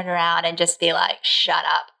see her turn around and just be like, shut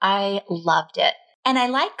up. I loved it. And I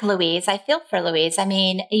like Louise. I feel for Louise. I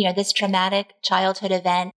mean, this traumatic childhood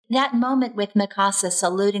event, that moment with Mikasa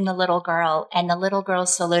saluting the little girl and the little girl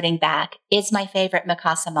saluting back is my favorite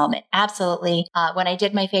Mikasa moment. Absolutely. When I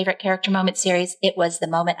did my favorite character moment series, it was the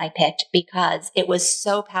moment I picked because it was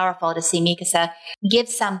so powerful to see Mikasa give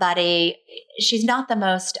somebody, she's not the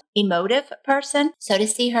most emotive person. So to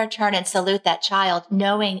see her turn and salute that child,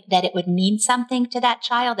 knowing that it would mean something to that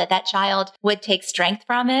child, that child would take strength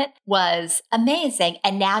from it, was amazing.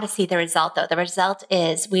 And now to see the result, though, the result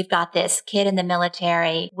is we've got this kid in the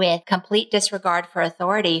military with complete disregard for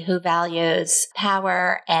authority who values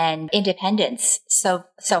power and independence so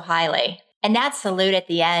highly. And that salute at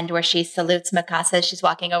the end where she salutes Mikasa as she's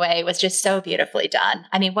walking away was just so beautifully done.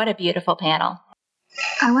 I mean, what a beautiful panel.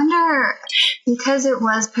 I wonder, because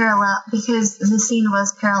the scene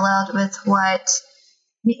was paralleled with what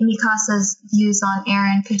Mikasa's views on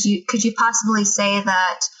Eren, could you possibly say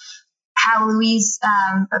that how Louise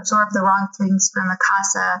absorbed the wrong things from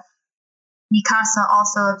Mikasa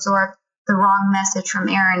also absorbed the wrong message from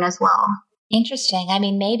Eren as well? Interesting. I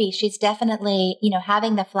mean, maybe she's definitely,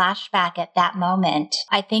 having the flashback at that moment.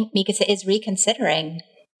 I think Mikasa is reconsidering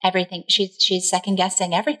everything. She's second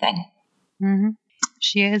guessing everything. Mm-hmm.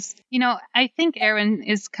 She is. I think Eren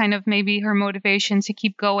is kind of maybe her motivation to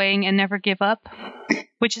keep going and never give up,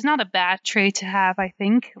 which is not a bad trait to have, I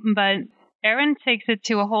think. But Eren takes it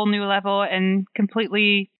to a whole new level and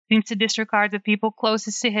completely seems to disregard the people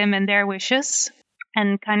closest to him and their wishes,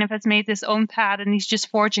 and kind of has made his own path, and he's just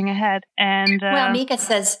forging ahead. And well,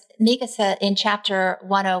 Mikasa in chapter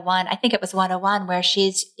 101, I think it was 101, where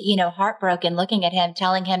she's, heartbroken, looking at him,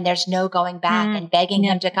 telling him there's no going back and begging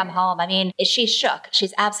him to come home. I mean, she's shook.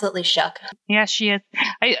 She's absolutely shook. Yeah, she is.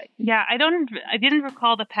 I didn't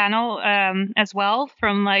recall the panel as well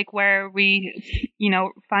from like where we,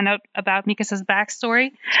 find out about Mikasa's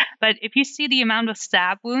backstory. But if you see the amount of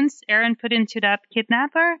stab wounds Eren put into that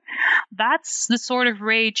kidnapper, that's the sort of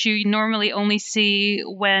rage you normally only see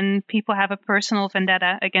when people have a personal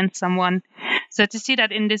vendetta against someone. So to see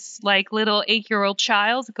that in this like little 8-year-old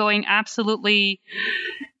child going absolutely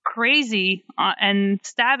crazy and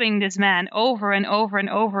stabbing this man over and over and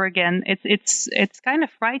over again, it's kind of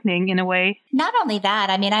frightening in a way. Not only that,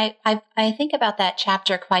 I mean, I think about that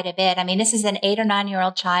chapter quite a bit. I mean, this is an 8 or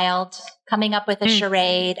 9-year-old child coming up with a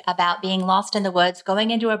charade about being lost in the woods,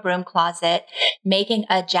 going into a broom closet, making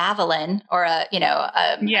a javelin or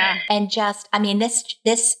and just, I mean,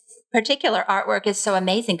 this particular artwork is so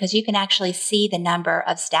amazing because you can actually see the number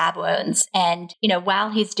of stab wounds. And,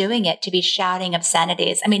 while he's doing it, to be shouting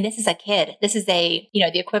obscenities. I mean, this is a kid. This is the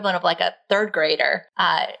equivalent of like a third grader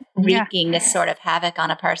wreaking this sort of havoc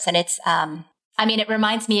on a person. It's, it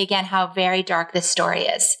reminds me again how very dark this story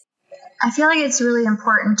is. I feel like it's really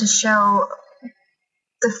important to show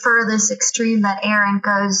the furthest extreme that Eren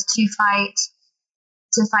goes to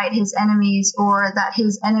fight his enemies, or that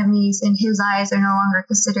his enemies in his eyes are no longer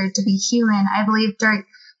considered to be human. I believe during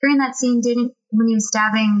that scene, when he was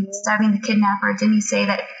stabbing the kidnapper, didn't he say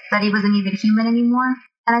that he wasn't even human anymore?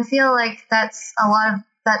 And I feel like that's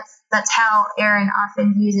how Eren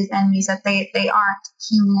often views his enemies, that they aren't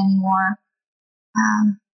human anymore.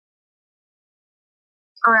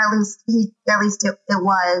 Or at least it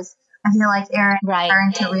was. I feel like Eren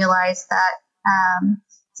starting to realize that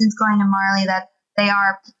since going to Marley, that there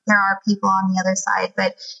are people on the other side,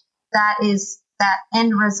 but that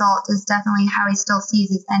end result is definitely how he still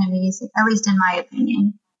sees his enemies, at least in my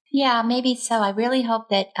opinion. Yeah, maybe so. I really hope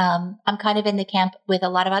that I'm kind of in the camp with a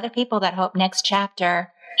lot of other people that hope next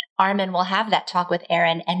chapter Armin will have that talk with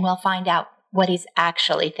Eren and we'll find out what he's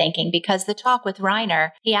actually thinking, because the talk with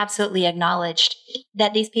Reiner, he absolutely acknowledged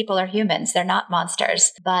that these people are humans. They're not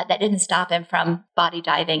monsters, but that didn't stop him from body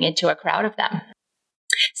diving into a crowd of them.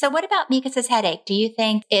 So what about Mikasa's headache? Do you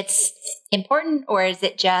think it's important, or is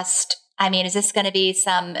it just, is this going to be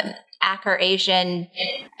some Acker Asian?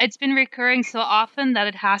 It's been recurring so often that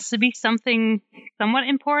it has to be something somewhat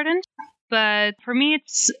important. But for me,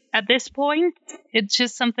 at this point, it's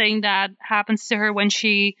just something that happens to her when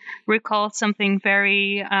she recalls something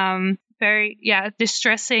very, very,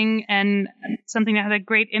 distressing and something that had a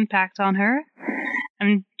great impact on her.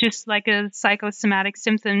 And just like a psychosomatic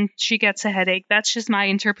symptom, she gets a headache. That's just my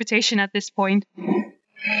interpretation at this point.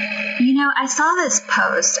 I saw this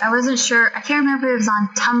post. I wasn't sure. I can't remember if it was on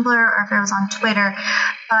Tumblr or if it was on Twitter.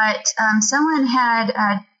 But someone had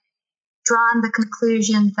drawn the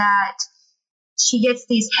conclusion that she gets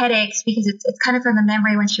these headaches because it's kind of from the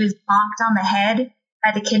memory when she was bonked on the head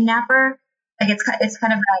by the kidnapper. Like it's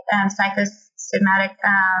kind of like psychosomatic.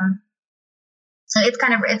 So it's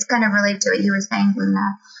kind of related to what you were saying, Luna,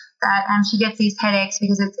 that she gets these headaches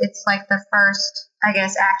because it's like the first, I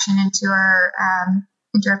guess, action into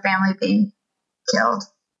her family being killed.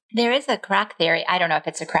 There is a crack theory. I don't know if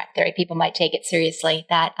it's a crack theory. People might take it seriously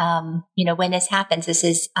that, when this happens, this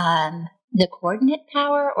is the coordinate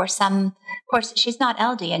power or of course, she's not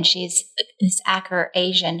Eldian. She's this Acker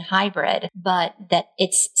Asian hybrid, but that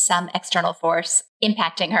it's some external force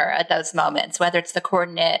impacting her at those moments, whether it's the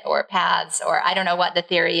coordinate or paths, or I don't know what the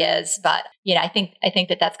theory is, but I think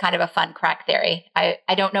that that's kind of a fun crack theory. I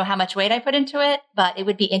don't know how much weight I put into it, but it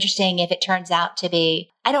would be interesting if it turns out to be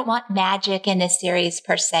I don't want magic in this series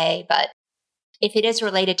per se, but if it is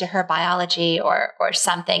related to her biology or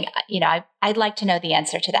something, I'd like to know the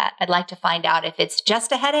answer to that. I'd like to find out if it's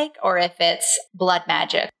just a headache or if it's blood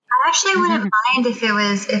magic. I actually wouldn't mind if it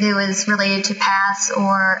was related to paths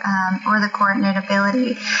or the coordinate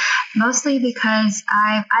ability, mostly because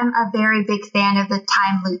I'm a very big fan of the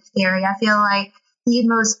time loop theory. I feel like the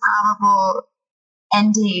most probable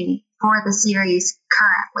ending for the series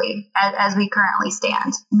currently, as we currently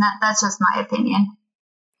stand, and that's just my opinion.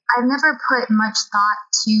 I've never put much thought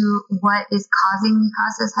to what is causing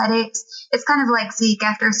Mikasa's headaches. It's kind of like Zeke.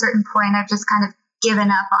 After a certain point, I've just kind of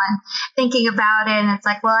given up on thinking about it, and it's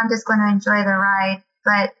like, well, I'm just going to enjoy the ride.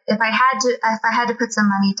 But if I had to put some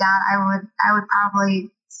money down, I would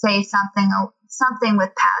probably say something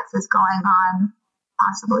with Paths is going on,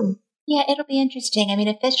 possibly. Yeah, it'll be interesting. I mean,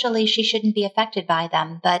 officially, she shouldn't be affected by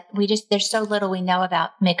them, but there's so little we know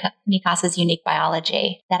about Mikasa's unique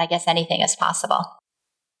biology that I guess anything is possible.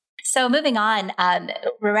 So moving on,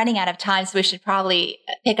 we're running out of time, so we should probably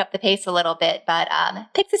pick up the pace a little bit. But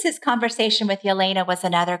Pixis's conversation with Yelena was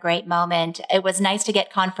another great moment. It was nice to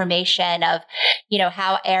get confirmation of,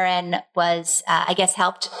 how Eren was,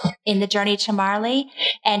 helped in the journey to Marley.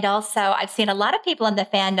 And also, I've seen a lot of people in the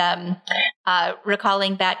fandom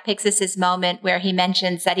recalling back Pixis's moment where he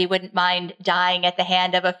mentions that he wouldn't mind dying at the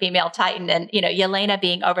hand of a female Titan. And, Yelena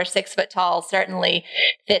being over 6 foot tall certainly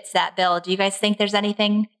fits that bill. Do you guys think there's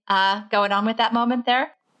anything going on with that moment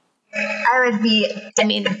there? I would be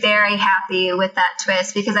very happy with that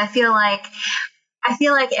twist, because I feel like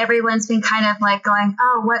everyone's been kind of like going,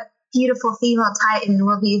 oh, what beautiful female Titan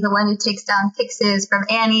will be the one who takes down Pixis, from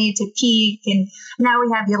Annie to Peak, and now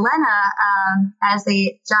we have Yelena as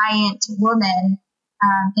a giant woman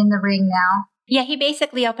in the ring now. Yeah, he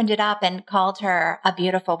basically opened it up and called her a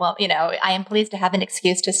beautiful woman. I am pleased to have an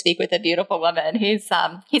excuse to speak with a beautiful woman. He's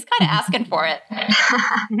kind of asking for it.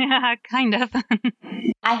 Yeah, kind of.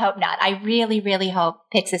 I hope not. I really, really hope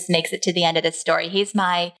Pixis makes it to the end of this story. He's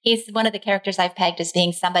one of the characters I've pegged as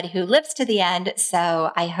being somebody who lives to the end.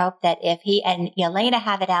 So I hope that if he and Yelena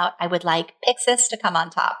have it out, I would like Pixis to come on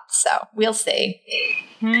top. So we'll see.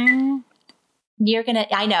 I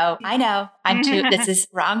know. This is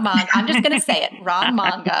wrong manga. I'm just going to say it. Wrong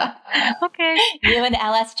manga. Okay. You and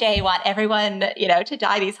LSJ want everyone, to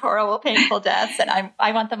die these horrible, painful deaths. And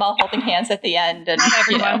I want them all holding hands at the end. And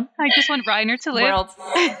everyone. I just want Reiner to live.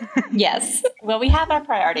 Yes. Well, we have our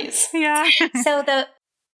priorities. Yeah. So the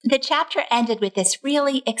chapter ended with this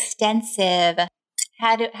really extensive,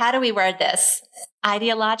 how do we word this?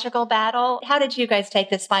 Ideological battle. How did you guys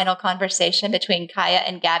take this final conversation between Kaya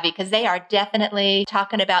and Gabby? Because they are definitely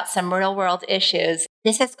talking about some real world issues.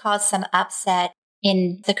 This has caused some upset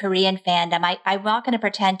in the Korean fandom. I'm not going to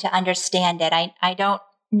pretend to understand it. I don't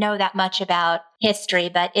know that much about history,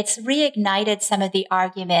 but it's reignited some of the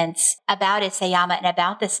arguments about Isayama and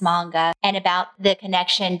about this manga and about the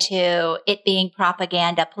connection to it being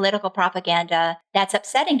propaganda, political propaganda that's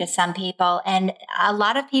upsetting to some people. And a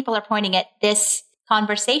lot of people are pointing at this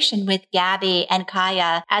conversation with Gabby and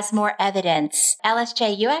Kaya as more evidence.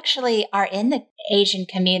 LSJ, you actually are in the Asian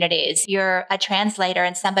communities. You're a translator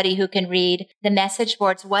and somebody who can read the message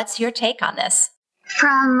boards. What's your take on this?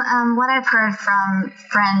 From what I've heard from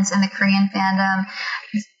friends in the Korean fandom,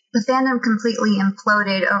 the fandom completely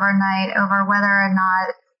imploded overnight over whether or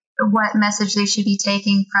not what message they should be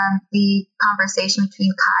taking from the conversation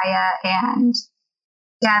between Kaya and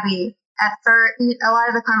Gabby. At first, a lot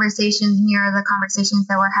of the conversations mirror the conversations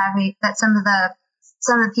that we're having, that some of the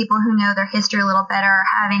people who know their history a little better are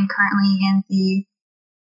having currently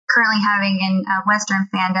having in Western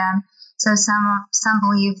fandom. So some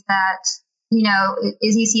believe that,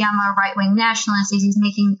 is Isayama a right-wing nationalist? Is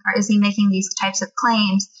he making these types of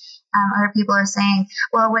claims? Other people are saying,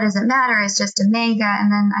 well, what does it matter? It's just a manga.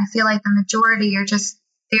 And then I feel like the majority are just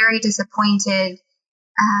very disappointed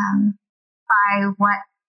by what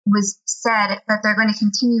was said, that they're going to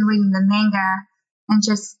continue reading the manga and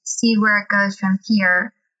just see where it goes from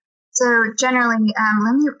here. So generally,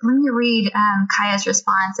 let me read Kaya's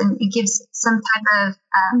response, and it gives some type of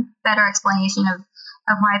better explanation of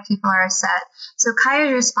why people are upset. So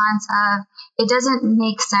Kaya's response of, it doesn't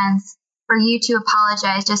make sense for you to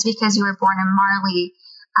apologize just because you were born in Marley.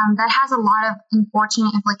 That has a lot of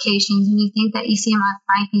unfortunate implications when you think that Isayama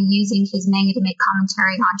might be using his manga to make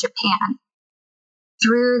commentary on Japan.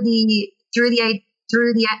 Through the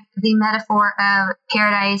metaphor of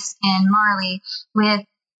paradise and Marley, with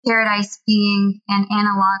paradise being an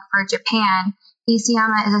analog for Japan,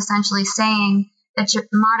 Isayama is essentially saying that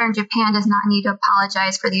modern Japan does not need to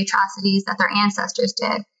apologize for the atrocities that their ancestors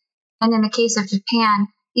did. And in the case of Japan,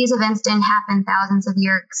 these events didn't happen thousands of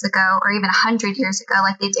years ago or even 100 years ago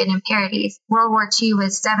like they did in parodies. World War II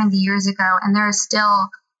was 70 years ago, and there are still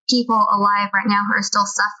people alive right now who are still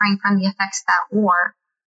suffering from the effects of that war.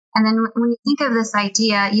 And then when you think of this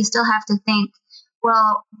idea, you still have to think,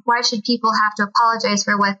 well, why should people have to apologize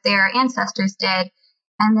for what their ancestors did?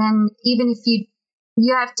 And then even if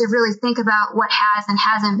you have to really think about what has and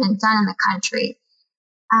hasn't been done in the country.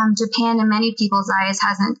 Japan, in many people's eyes,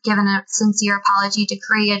 hasn't given a sincere apology to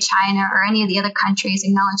Korea, China, or any of the other countries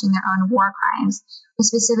acknowledging their own war crimes, or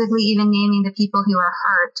specifically even naming the people who were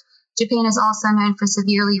hurt. Japan is also known for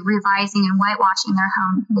severely revising and whitewashing their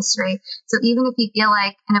home history. So even if you feel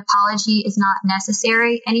like an apology is not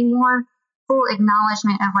necessary anymore, full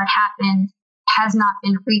acknowledgement of what happened has not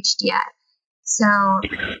been reached yet. So,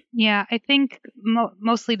 yeah, I think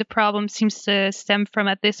mostly the problem seems to stem from,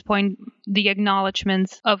 at this point, the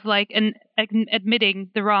acknowledgement of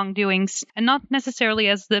admitting the wrongdoings, and not necessarily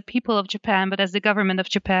as the people of Japan, but as the government of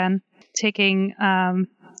Japan taking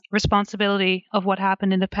responsibility of what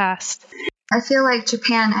happened in the past. I feel like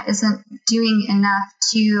Japan isn't doing enough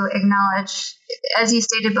to acknowledge, as you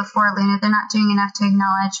stated before, Luna, they're not doing enough to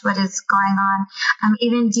acknowledge what is going on.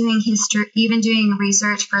 Even doing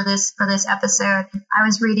research for this episode, I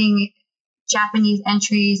was reading Japanese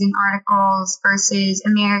entries and articles versus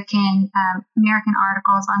American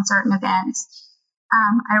articles on certain events.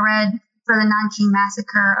 I read for the Nanking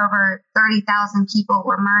Massacre, over 30,000 people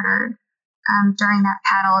were murdered during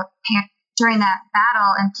that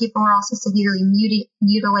battle, and people were also severely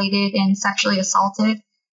mutilated and sexually assaulted.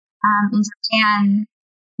 In Japan,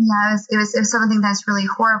 it was something that's really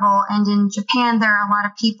horrible. And in Japan, there are a lot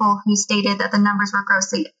of people who stated that the numbers were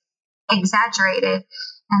grossly exaggerated,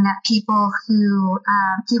 and that people who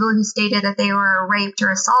stated that they were raped or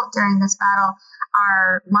assaulted during this battle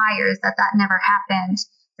are liars, that never happened.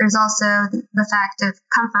 There's also the fact of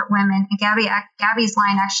comfort women. And Gabby's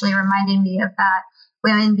line actually reminded me of that.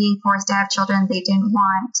 Women being forced to have children they didn't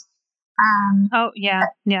want.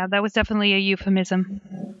 That was definitely a euphemism.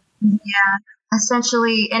 Yeah,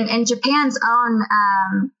 essentially, and Japan's own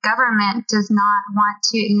government does not want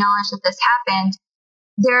to acknowledge that this happened.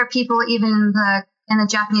 There are people even in the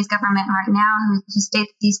Japanese government right now who state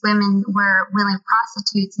that these women were willing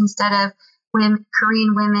prostitutes instead of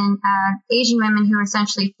Korean women, Asian women who were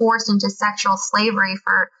essentially forced into sexual slavery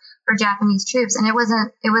for Japanese troops. And it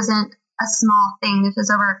wasn't a small thing. This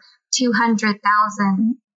was over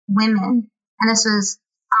 200,000 women, and this was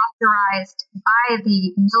authorized by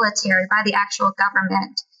the military, by the actual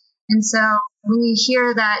government. And so when you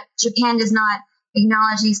hear that Japan does not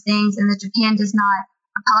acknowledge these things and that Japan does not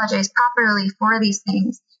apologize properly for these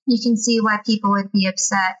things, you can see why people would be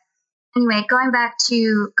upset. Anyway, going back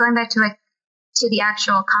to the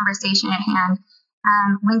actual conversation at hand.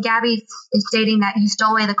 When Gabby is stating that you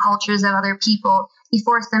stole away the cultures of other people, you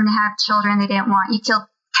forced them to have children they didn't want, you killed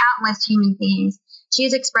countless human beings, she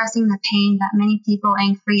is expressing the pain that many people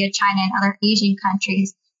in Korea, China, and other Asian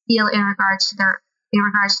countries feel in regards to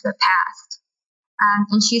the past.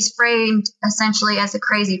 And she's framed essentially as a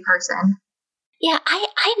crazy person. Yeah,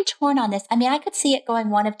 I'm torn on this. I mean, I could see it going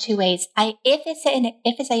one of two ways.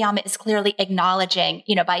 If Isayama is clearly acknowledging,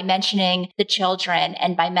 by mentioning the children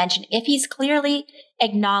and if he's clearly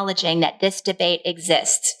acknowledging that this debate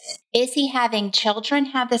exists, is he having children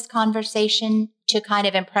have this conversation to kind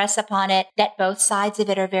of impress upon it that both sides of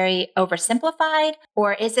it are very oversimplified?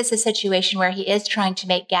 Or is this a situation where he is trying to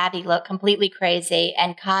make Gabby look completely crazy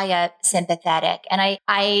and Kaya sympathetic? And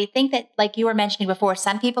I think that, like you were mentioning before,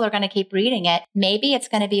 some people are going to keep reading it. Maybe it's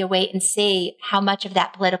going to be a wait and see how much of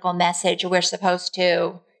that political message we're supposed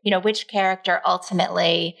to, which character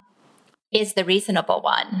ultimately is the reasonable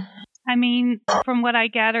one. I mean, from what I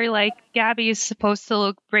gather, Gabby is supposed to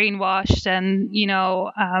look brainwashed and,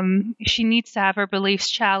 she needs to have her beliefs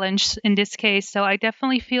challenged in this case. So I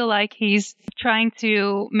definitely feel like he's trying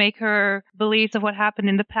to make her beliefs of what happened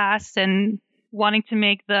in the past and wanting to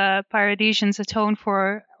make the Paradisians atone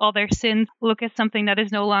for all their sins look at something that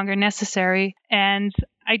is no longer necessary. And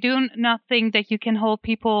I do not think that you can hold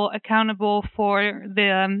people accountable for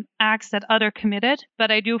the acts that others committed,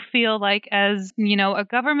 but I do feel like as, a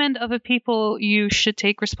government of a people, you should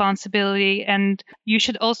take responsibility and you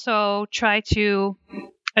should also try to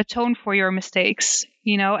atone for your mistakes,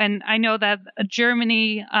 and I know that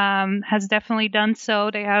Germany has definitely done so.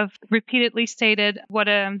 They have repeatedly stated what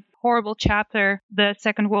a horrible chapter the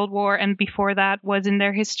Second World War and before that was in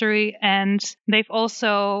their history, and they've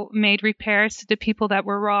also made repairs to the people that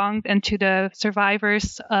were wronged and to the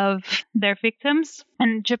survivors of their victims,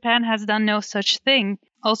 and Japan has done no such thing.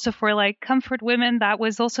 also for like comfort women. That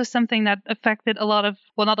was also something that affected a lot of,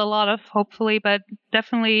 well, not a lot of, hopefully, but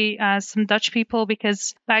definitely some Dutch people,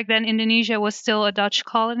 because back then Indonesia was still a Dutch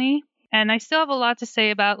colony. And I still have a lot to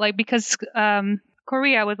say about, like, because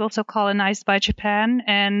Korea was also colonized by Japan.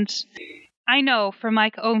 And I know from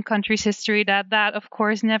my own country's history that of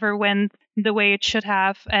course never went the way it should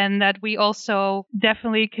have, and that we also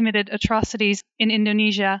definitely committed atrocities in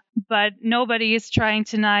Indonesia. But nobody is trying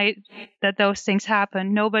to deny that those things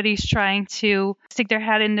happen. Nobody's trying to stick their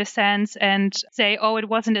head in the sands and say, oh, it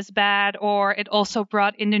wasn't as bad, or it also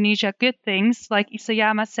brought Indonesia good things. Like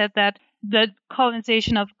Isayama said that the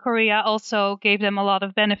colonization of Korea also gave them a lot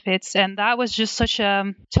of benefits. And that was just such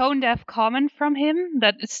a tone-deaf comment from him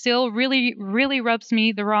that it still really, really rubs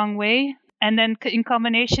me the wrong way. And then in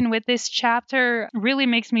combination with this chapter, really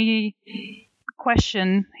makes me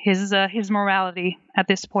question his morality at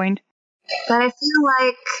this point. But I feel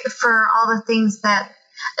like for all the things that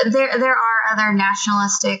there are other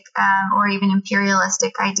nationalistic or even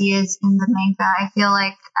imperialistic ideas in the manga. I feel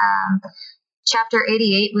like chapter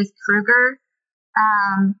 88 with Kruger,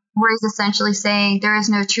 where he's essentially saying there is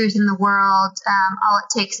no truth in the world. All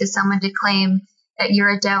it takes is someone to claim that you're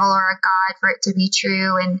a devil or a god for it to be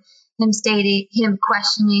true, and him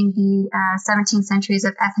questioning the 17 centuries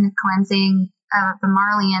of ethnic cleansing of the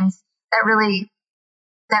Marleyans. That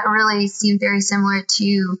really seemed very similar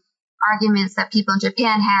to arguments that people in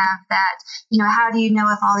Japan have that, how do you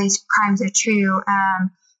know if all these crimes are true?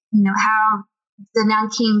 How the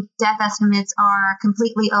Nanking death estimates are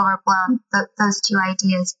completely overblown, those two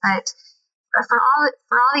ideas. But for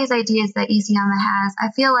all these ideas that Isayama has, I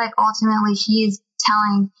feel like ultimately he's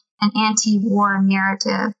telling an anti-war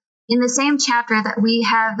narrative. In the same chapter that we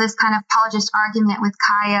have this kind of apologist argument with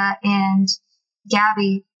Kaya and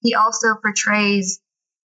Gabby, he also portrays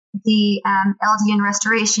the Eldian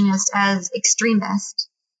restorationist as extremist.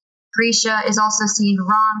 Grisha is also seen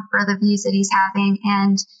wrong for the views that he's having,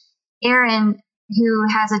 and Eren, who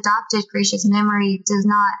has adopted Grisha's memory, does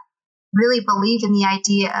not really believe in the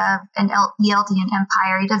idea of the Eldian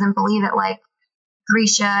Empire. He doesn't believe it like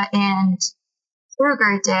Grisha and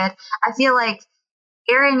Kruger did. I feel like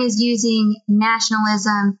Eren is using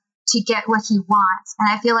nationalism to get what he wants, and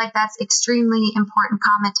I feel like that's extremely important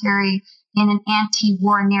commentary in an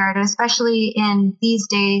anti-war narrative, especially in these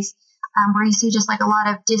days where you see just like a lot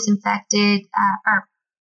of disinfected or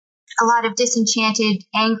a lot of disenchanted,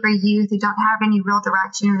 angry youth who don't have any real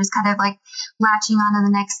direction, or just kind of like latching onto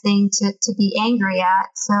the next thing to be angry at.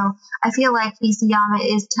 So I feel like Isayama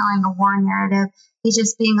is telling a war narrative. He's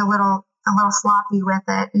just being a little sloppy with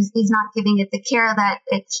it. He's not giving it the care that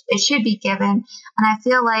it should be given. And I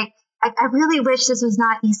feel like I really wish this was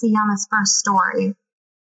not Isayama's first story.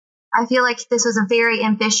 I feel like this was a very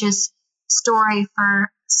ambitious story for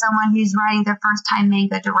someone who's writing their first time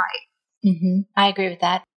manga to write. Mm-hmm. I agree with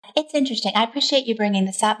that. It's interesting. I appreciate you bringing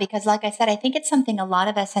this up because, like I said, I think it's something a lot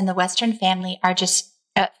of us in the Western family are just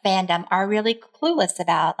fandom are really clueless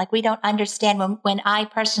about. Like, we don't understand when I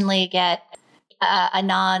personally get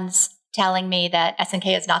Anons telling me that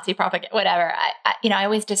SNK is Nazi propaganda, whatever. I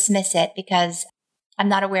always dismiss it because I'm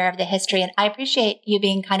not aware of the history, and I appreciate you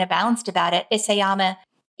being kind of balanced about it. Isayama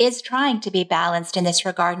is trying to be balanced in this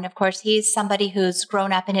regard. And of course, he's somebody who's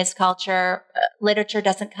grown up in his culture. Literature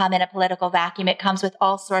doesn't come in a political vacuum. It comes with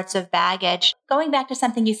all sorts of baggage. Going back to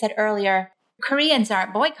something you said earlier, Koreans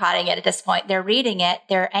aren't boycotting it at this point. They're reading it.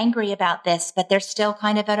 They're angry about this, but they're still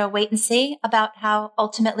kind of at a wait and see about how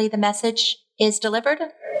ultimately the message is delivered.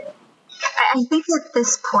 I think at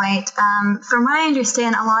this point, from what I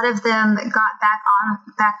understand, a lot of them got back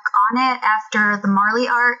on it after the Marley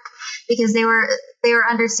arc because they were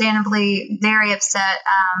understandably very upset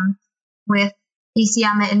with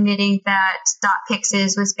Isayama admitting that Dot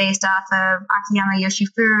Pixes was based off of Akiyama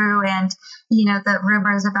Yoshifuru and the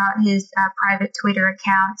rumors about his private Twitter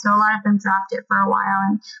account. So a lot of them dropped it for a while,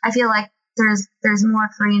 and I feel like there's more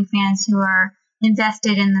Korean fans who are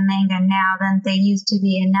invested in the manga now than they used to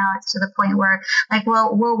be, and now it's to the point where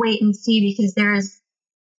we'll wait and see because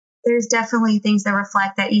there's definitely things that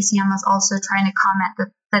reflect that Isayama's also trying to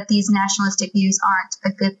comment that these nationalistic views aren't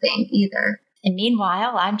a good thing either. And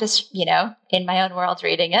meanwhile, I'm just, in my own world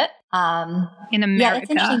reading it. In America. Yeah, it's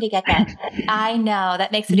interesting to get that. I know.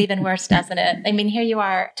 That makes it even worse, doesn't it? I mean, here you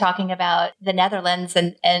are talking about the Netherlands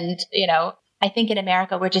and I think in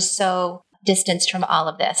America, we're just so distanced from all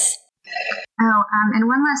of this. Oh, and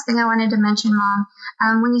one last thing I wanted to mention, Mom.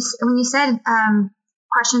 When you said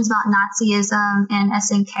questions about Nazism and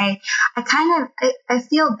SNK, I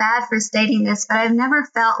feel bad for stating this, but I've never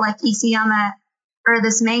felt like Isayama or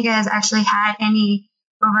this manga has actually had any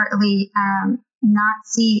overtly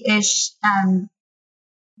Nazi-ish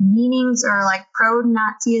meanings or like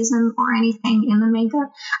pro-Nazism or anything in the manga.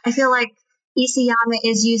 I feel like Isayama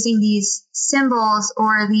is using these symbols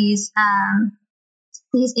or these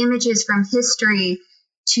images from history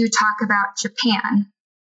to talk about Japan.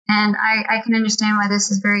 And I can understand why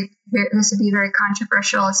this is this would be very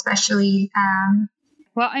controversial, especially.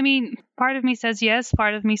 Well, I mean, part of me says yes,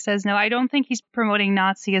 part of me says no. I don't think he's promoting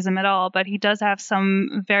Nazism at all, but he does have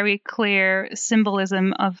some very clear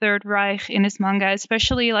symbolism of Third Reich in his manga,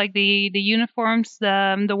 especially like the uniforms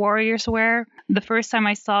the warriors wear. The first time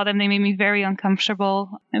I saw them, they made me very uncomfortable,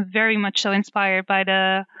 very much so inspired by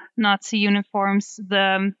the Nazi uniforms.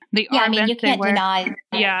 The I mean, you can't deny.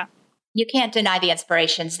 Yeah. You can't deny the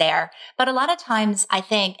inspirations there. But a lot of times I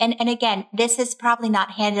think, and again, this is probably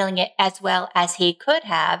not handling it as well as he could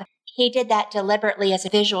have. He did that deliberately as a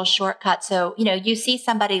visual shortcut. So, you see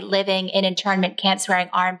somebody living in internment camps wearing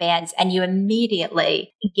armbands and you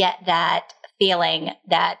immediately get that feeling,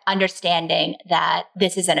 that understanding that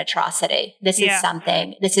this is an atrocity. This is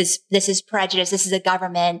something, this is prejudice. This is a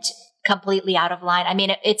government completely out of line. I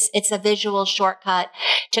mean, it's a visual shortcut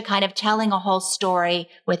to kind of telling a whole story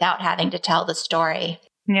without having to tell the story.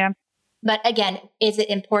 Yeah. But again, is it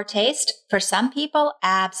in poor taste for some people?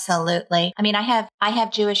 Absolutely. I mean, I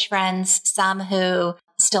have Jewish friends, some who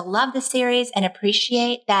still love the series and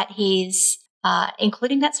appreciate that he's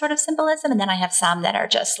including that sort of symbolism. And then I have some that are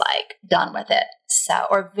just like done with it. So,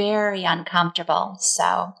 or very uncomfortable.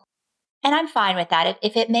 So, and I'm fine with that.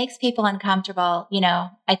 If it makes people uncomfortable,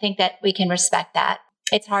 I think that we can respect that.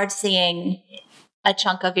 It's hard seeing a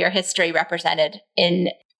chunk of your history represented in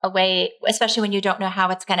a way, especially when you don't know how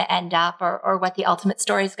it's going to end up or what the ultimate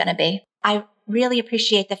story is going to be. I really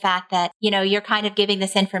appreciate the fact that, you're kind of giving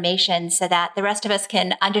this information so that the rest of us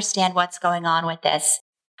can understand what's going on with this.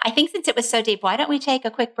 I think since it was so deep, why don't we take a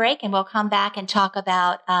quick break and we'll come back and talk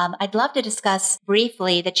about, I'd love to discuss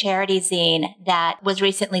briefly the charity zine that was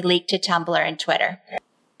recently leaked to Tumblr and Twitter.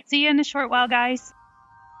 See you in a short while, guys.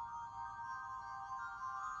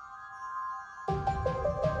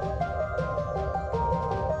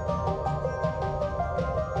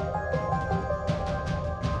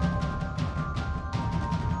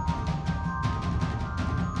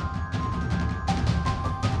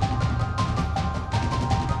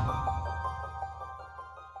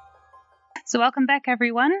 So welcome back,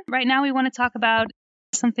 everyone. Right now we want to talk about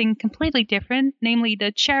something completely different, namely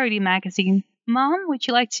the charity magazine. Mom, would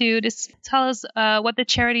you like to just tell us what the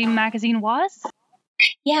charity magazine was?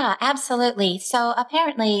 Yeah, absolutely. So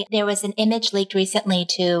apparently there was an image leaked recently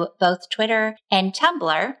to both Twitter and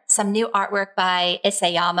Tumblr, some new artwork by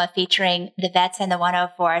Isayama featuring the vets and the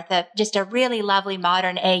 104th, just a really lovely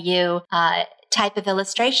modern AU type of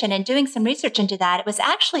illustration. And doing some research into that, it was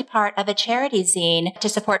actually part of a charity zine to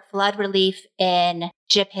support flood relief in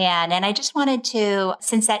Japan. And I just wanted to,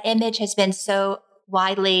 since that image has been so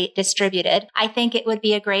widely distributed, I think it would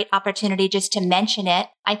be a great opportunity just to mention it.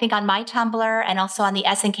 I think on my Tumblr and also on the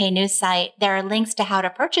SNK news site, there are links to how to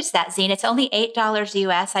purchase that zine. It's only $8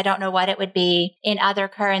 US. I don't know what it would be in other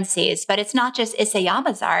currencies, but it's not just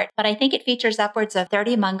Isayama's art, but I think it features upwards of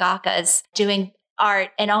 30 mangakas doing art,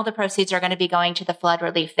 and all the proceeds are going to be going to the flood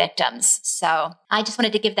relief victims. So I just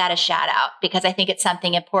wanted to give that a shout out because I think it's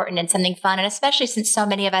something important and something fun. And especially since so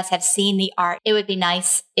many of us have seen the art, it would be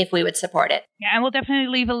nice if we would support it. Yeah, and we'll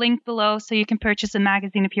definitely leave a link below so you can purchase the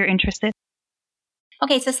magazine if you're interested.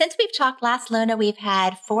 Okay, so since we've talked last, Luna, we've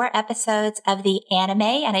had 4 episodes of the anime,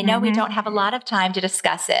 and I know we don't have a lot of time to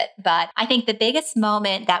discuss it, but I think the biggest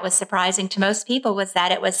moment that was surprising to most people was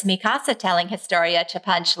that it was Mikasa telling Historia to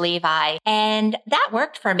punch Levi, and that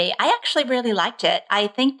worked for me. I actually really liked it. I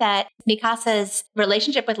think that Mikasa's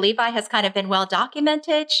relationship with Levi has kind of been well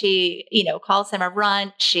documented. She, calls him a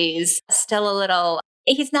runt. She's still a little...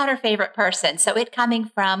 He's not her favorite person. So it coming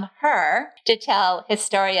from her to tell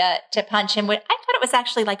Historia to punch him, I thought it was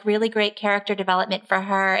actually like really great character development for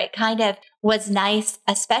her. It kind of was nice,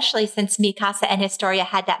 especially since Mikasa and Historia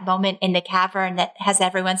had that moment in the cavern that has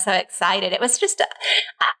everyone so excited. It was just,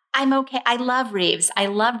 I'm okay. I love Reeves. I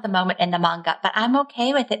loved the moment in the manga, but I'm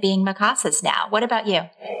okay with it being Mikasa's now. What about you?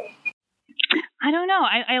 I don't know.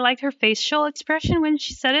 I liked her facial expression when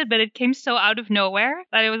she said it, but it came so out of nowhere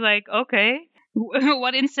that it was like, okay.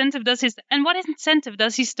 What incentive does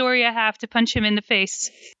Historia have to punch him in the face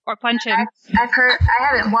or punch him? I've heard. I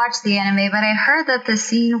haven't watched the anime, but I heard that the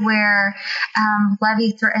scene where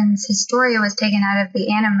Levi threatens Historia was taken out of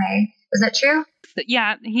the anime. Was that true?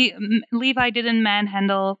 Yeah, Levi didn't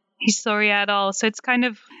manhandle Historia at all, so it's kind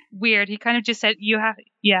of weird. He kind of just said, "You have."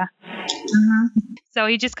 Yeah. So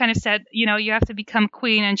he just kind of said, you have to become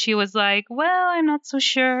queen. And she was like, well, I'm not so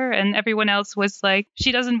sure. And everyone else was like,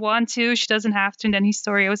 she doesn't want to, she doesn't have to. And then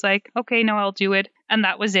Historia was like, okay, no, I'll do it. And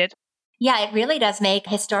that was it. Yeah, it really does make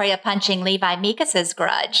Historia punching Levi Mikas's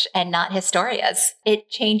grudge and not Historia's. It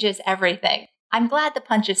changes everything. I'm glad the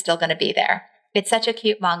punch is still going to be there. It's such a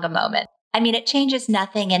cute manga moment. I mean, it changes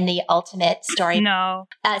nothing in the ultimate story. No.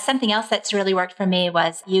 Something else that's really worked for me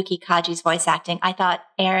was Yuki Kaji's voice acting. I thought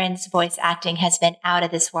Erin's voice acting has been out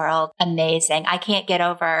of this world amazing. I can't get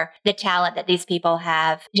over the talent that these people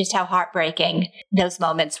have, just how heartbreaking those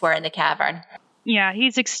moments were in the cavern. Yeah,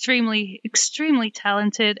 he's extremely, extremely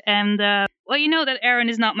talented. And, well, you know that Eren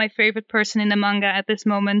is not my favorite person in the manga at this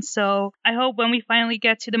moment. So I hope when we finally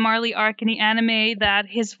get to the Marley arc in the anime that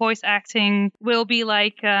his voice acting will be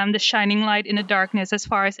like the shining light in the darkness as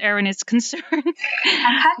far as Eren is concerned. I'm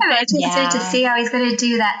kind of interested to see how he's going to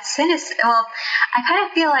do that sinister. Well, I kind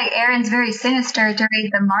of feel like Eren's very sinister during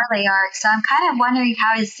the Marley arc. So I'm kind of wondering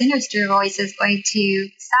how his sinister voice is going to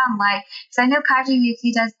sound like. So I know Kaji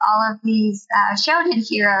Yuki does all of these shonen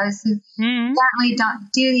heroes who certainly don't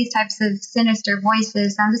do these types of sinister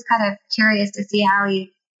voices. So I'm just kind of curious to see how he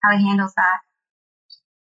handles that.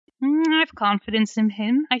 I have confidence in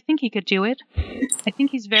him. I think he could do it. I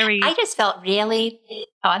think he's very... I just felt really...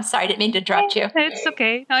 Oh, I'm sorry. I didn't mean to interrupt you. It's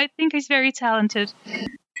okay. I think he's very talented.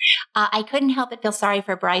 I couldn't help but feel sorry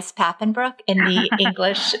for Bryce Papenbrook in the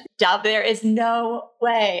English dub. There is no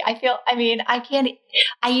way. I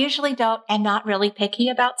usually am not really picky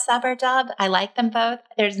about sub or dub. I like them both.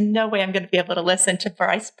 There's no way I'm going to be able to listen to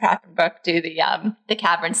Bryce Papenbrook do the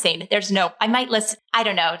cavern scene. I might listen. I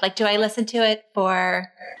don't know. Like, do I listen to it for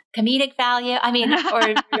comedic value? I mean,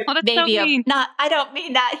 or maybe I don't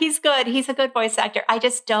mean that. He's good. He's a good voice actor. I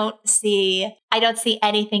just don't see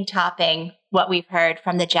anything topping what we've heard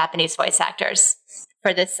from the Japanese voice actors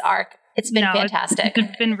for this arc. It's been fantastic.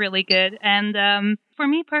 It's been really good. And for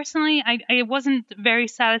me personally, I wasn't very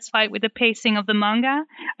satisfied with the pacing of the manga.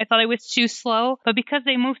 I thought it was too slow. But because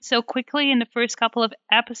they moved so quickly in the first couple of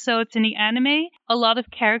episodes in the anime, a lot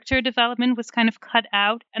of character development was kind of cut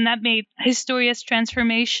out. And that made Historia's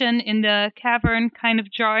transformation in the cavern kind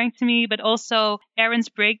of jarring to me. But also Eren's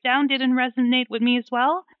breakdown didn't resonate with me as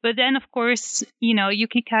well. But then, of course,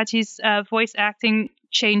 Yuki Kaji's voice acting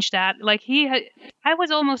changed that. Like I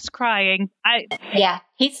was almost crying. Yeah,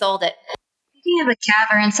 he sold it. Speaking of the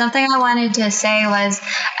cavern, something I wanted to say was,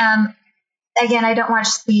 again, I don't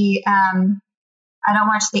watch the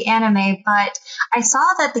anime, but I saw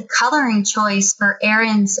that the coloring choice for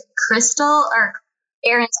Eren's crystal or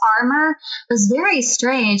Eren's armor was very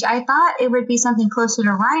strange. I thought it would be something closer to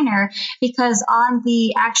Reiner because on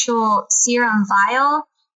the actual serum vial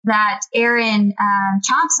that Eren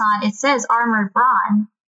chomps on, it says armored brawn.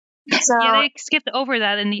 So, yeah, they skipped over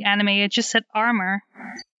that in the anime. It just said armor.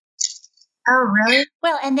 Oh, really?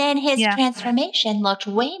 Well, and then his transformation looked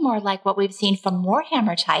way more like what we've seen from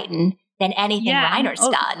Warhammer Titan than anything Reiner's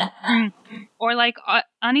done. Or like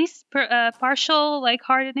Ani's partial like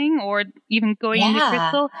hardening or even going into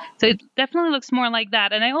crystal. So it definitely looks more like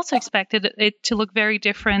that. And I also expected it to look very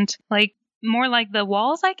different, like more like the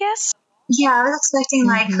walls, I guess. Yeah, I was expecting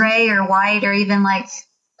like gray or white or even like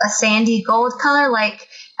a sandy gold color, like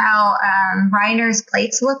how Reiner's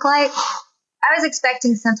plates look like. I was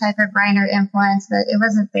expecting some type of Reiner influence, but it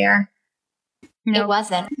wasn't there. No. It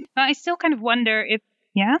wasn't. I still kind of wonder if,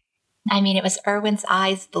 I mean, it was Erwin's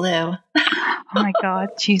eyes blue. Oh my God,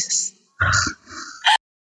 Jesus.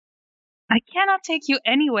 I cannot take you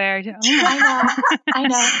anywhere. I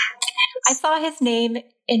know. I saw his name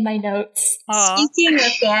in my notes. Aww. Speaking of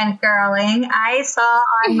fangirling, I saw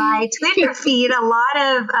on my Twitter feed a lot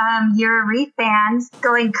of Yuri fans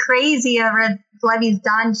going crazy over Levy's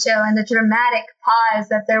Dancho and the dramatic pause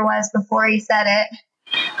that there was before he said it.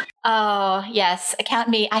 Oh, yes. Count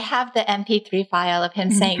me. I have the MP3 file of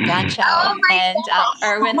him saying Dancho. And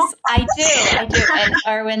Erwin's, I do. And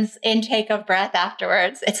Erwin's intake of breath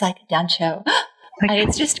afterwards. It's like, Dancho. And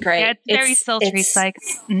it's just great. Yeah, it's very sultry. It's like,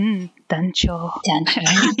 Dancho.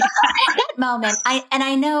 That moment,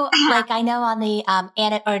 I know on the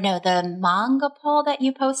manga poll that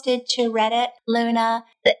you posted to Reddit, Luna,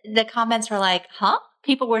 the comments were like, huh?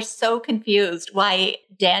 People were so confused why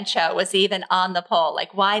Dancho was even on the poll,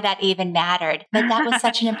 like why that even mattered. But that was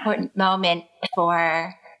such an important moment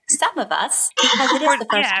for some of us because it is the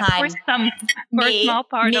first time. For a small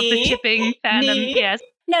part of the shipping fandom, yes.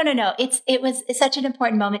 No. It was such an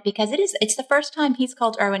important moment because it's the first time he's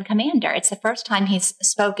called Erwin Commander. It's the first time he's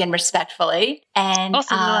spoken respectfully. And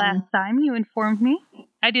also the last time you informed me.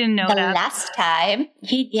 I didn't know the that. last time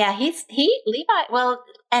Levi, well,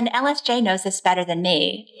 and LSJ knows this better than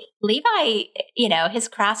me. Levi, his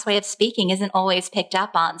crass way of speaking isn't always picked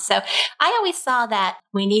up on. So I always saw that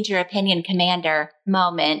 "we need your opinion, Commander"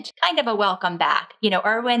 moment, kind of a welcome back.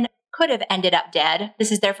 Erwin could have ended up dead.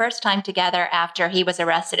 This is their first time together after he was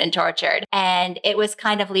arrested and tortured. And it was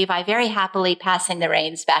kind of Levi very happily passing the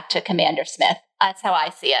reins back to Commander Smith. That's how I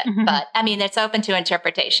see it. Mm-hmm. But I mean, it's open to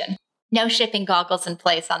interpretation. No shipping goggles in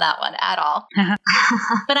place on that one at all.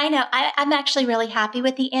 But I know I'm actually really happy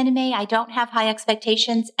with the anime. I don't have high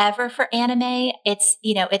expectations ever for anime. It's,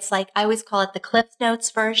 it's like, I always call it the Cliff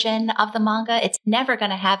Notes version of the manga. It's never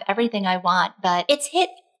going to have everything I want, but it's hit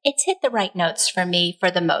the right notes for me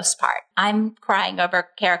for the most part. I'm crying over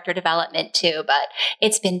character development too, but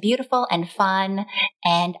it's been beautiful and fun,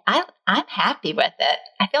 and I'm happy with it.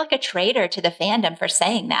 I feel like a traitor to the fandom for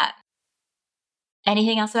saying that.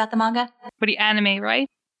 Anything else about the manga? For the anime, right?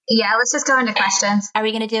 Yeah, let's just go into questions. Are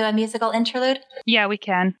we going to do a musical interlude? Yeah, we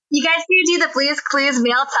can. You guys can do the Blue's Clues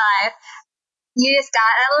mail time. You just got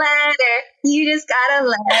a letter. You just got a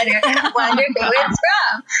letter. Wonder who it's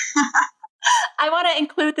from. I want to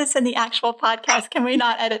include this in the actual podcast. Can we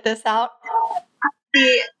not edit this out?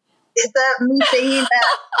 Me saying that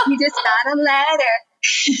you just got a letter.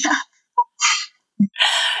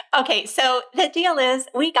 Okay, so the deal is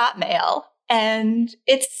we got mail. And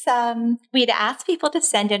it's, we'd asked people to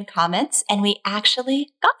send in comments, and we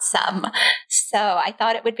actually got some. So I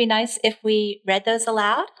thought it would be nice if we read those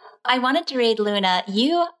aloud. I wanted to read, Luna,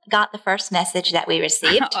 you got the first message that we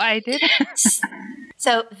received. Oh, I did?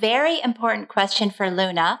 So very important question for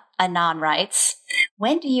Luna. Anon writes,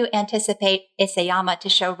 when do you anticipate Isayama to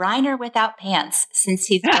show Reiner without pants, since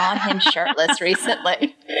he's drawn him shirtless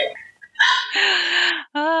recently?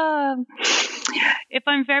 If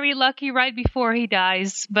I'm very lucky, right before he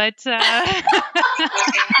dies, but I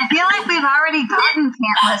feel like we've already gotten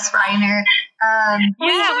pantless Reiner. We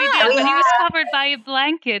did, but he was covered by a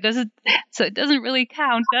blanket. So it doesn't really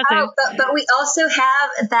count, does it? But we also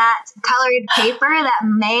have that colored paper that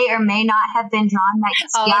may or may not have been drawn by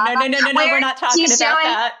Isayama. No, we're not talking about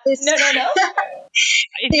that. No.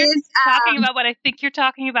 If you're talking about what I think you're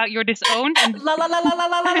talking about, you're disowned. And la.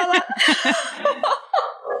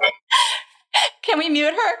 Can we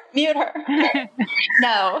mute her? Mute her.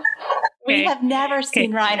 No. We have never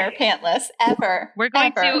seen Reiner pantless, ever. We're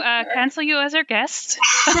going to cancel you as our guest.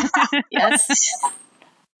 Yes.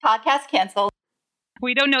 Podcast canceled.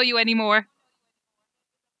 We don't know you anymore.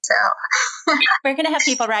 So we're going to have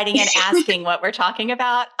people writing in asking what we're talking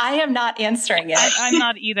about. I am not answering it. I'm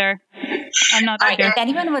not either. I'm not either. If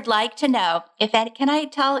anyone would like to know, can I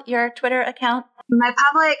tell your Twitter account? My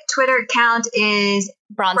public Twitter account is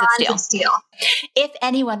Bronze of Steel. If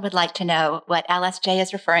anyone would like to know what LSJ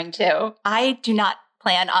is referring to, I do not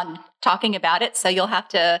plan on talking about it, so you'll have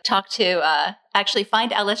to talk to, actually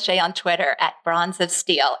find LSJ on Twitter at Bronze of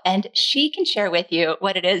Steel, and she can share with you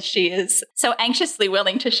what it is she is so anxiously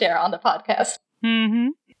willing to share on the podcast. Mm-hmm.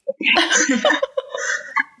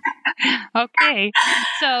 Okay,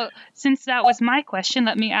 so since that was my question,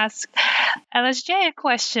 let me ask LSJ a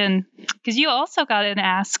question, because you also got an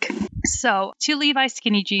ask. So, to Levi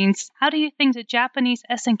Skinny Jeans, how do you think the Japanese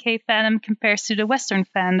SNK fandom compares to the Western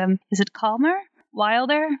fandom? Is it calmer?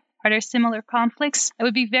 Wilder? Are there similar conflicts? I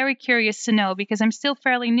would be very curious to know, because I'm still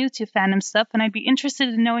fairly new to fandom stuff, and I'd be interested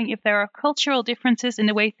in knowing if there are cultural differences in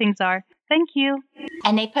the way things are. Thank you.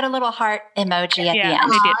 And they put a little heart emoji at the end.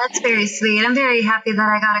 Aww, that's very sweet. I'm very happy that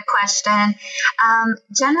I got a question.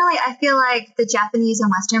 Generally, I feel like the Japanese and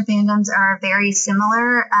Western fandoms are very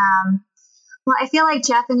similar. Well, I feel like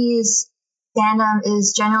Japanese fandom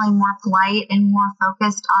is generally more polite and more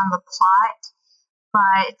focused on the plot.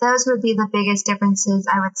 But those would be the biggest differences,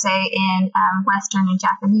 I would say, in Western and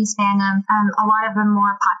Japanese fandom. A lot of the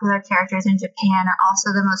more popular characters in Japan are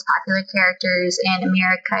also the most popular characters in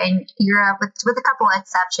America and Europe, with a couple of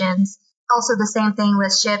exceptions. Also the same thing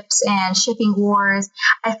with ships and shipping wars.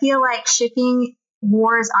 I feel like shipping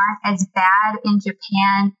wars aren't as bad in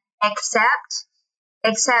Japan, except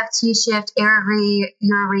you shipped Eriri,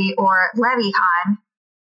 Yuri, or Levihan,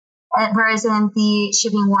 whereas in the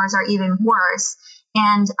shipping wars are even worse.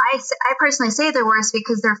 And I personally say they're worse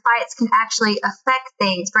because their fights can actually affect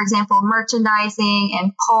things. For example, merchandising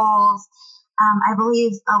and polls. I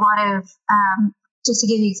believe a lot of, just to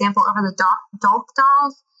give you an example, over the Dolk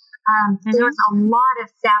dolls, there was a lot of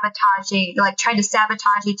sabotaging, like trying to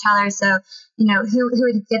sabotage each other. So, who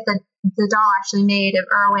would get the doll actually made of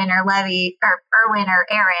Erwin or Levi, or Erwin or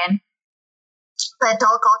Eren. But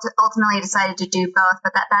Dolk ultimately decided to do both,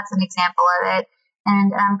 but that's an example of it.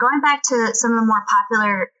 And going back to some of the more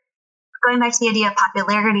popular going back to the idea of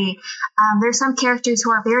popularity, there's some characters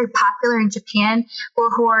who are very popular in Japan or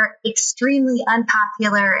who are extremely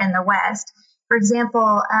unpopular in the West. For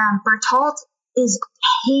example, Bertolt is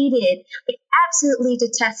hated, but absolutely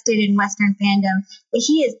detested in Western fandom. But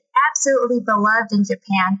he is absolutely beloved in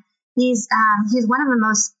Japan. He's one of the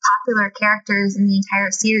most popular characters in the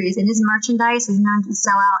entire series, and his merchandise is known to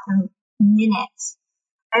sell out in minutes.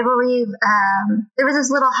 I believe there was this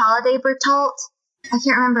little holiday Bertolt. I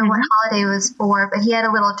can't remember what holiday it was for, but he had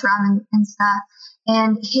a little drum and stuff.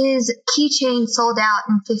 And his keychain sold out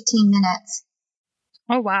in 15 minutes.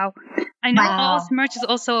 Oh, wow. I know all his merch is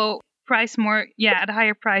also priced more, at a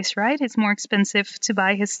higher price, right? It's more expensive to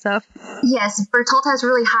buy his stuff. Yes, Bertolt has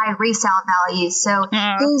really high resale values, so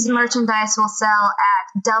his merchandise will sell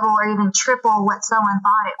at double or even triple what someone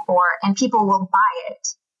bought it for, and people will buy it.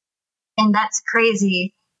 And that's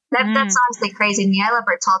crazy. That's honestly crazy to me. I love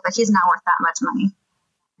Bertolt, but he's not worth that much money.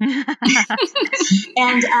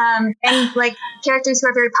 and like characters who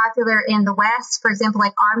are very popular in the West, for example,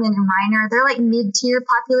 like Armin and Reiner, they're like mid-tier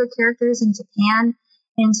popular characters in Japan.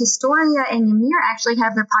 And Historia and Ymir actually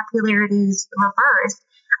have their popularities reversed.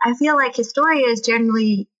 I feel like Historia is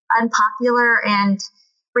generally unpopular, and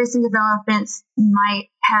recent developments might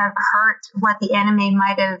have hurt what the anime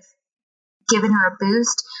might have given her a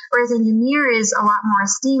boost, whereas Ymir is a lot more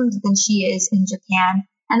esteemed than she is in Japan.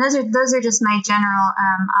 And those are just my general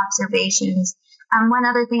observations. One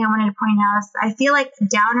other thing I wanted to point out is I feel like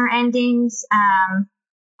downer endings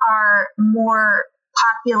are more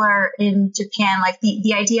popular in Japan. Like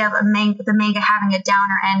the idea of the manga having a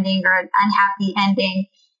downer ending or an unhappy ending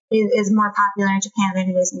is more popular in Japan than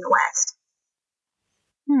it is in the West.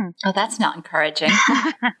 Oh, that's not encouraging.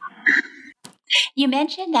 You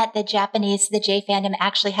mentioned that the J fandom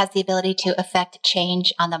actually has the ability to affect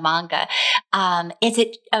change on the manga. Is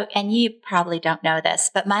it, and you probably don't know this,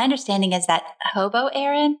 but my understanding is that Hobo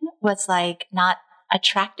Eren was like not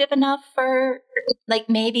attractive enough for like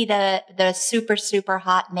maybe the super, super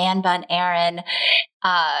hot man bun Eren,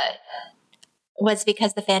 was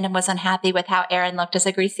because the fandom was unhappy with how Eren looked as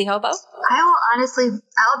a greasy hobo?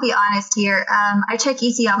 I'll be honest here. I check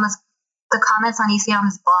the comments on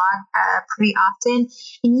Isayama's blog pretty often,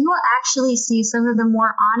 and you will actually see some of the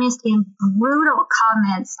more honest and brutal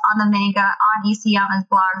comments on the manga on Isayama's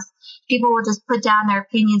blogs. People will just put down their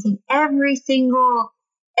opinions in every single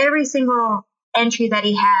entry that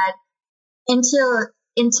he had until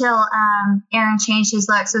Eren changed his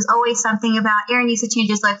looks. There's always something about Eren needs to change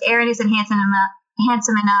his look. Eren isn't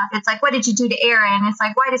handsome enough. It's like, what did you do to Eren? It's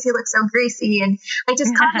like, why does he look so greasy? And like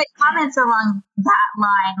just comments along that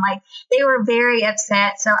line. Like they were very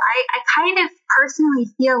upset. So I kind of personally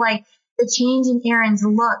feel like the change in Eren's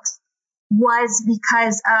looks was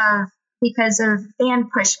because of fan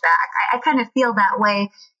pushback. I kind of feel that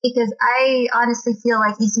way because I honestly feel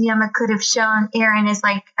like Isayama could have shown Eren as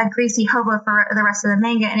like a greasy hobo for the rest of the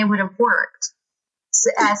manga, and it would have worked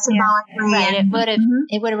symbolically. Right.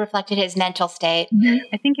 It would have reflected his mental state.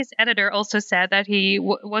 I think his editor also said that he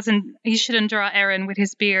shouldn't draw Eren with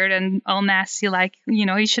his beard and all nasty, like,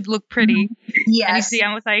 he should look pretty. Yes. And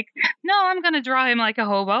Isayama was like, no, I'm going to draw him like a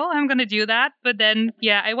hobo. I'm going to do that. But then,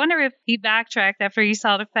 I wonder if he backtracked after he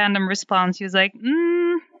saw the fandom response. He was like,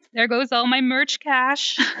 there goes all my merch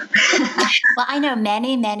cash. Well, I know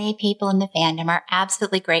many, many people in the fandom are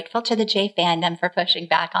absolutely grateful to the J fandom for pushing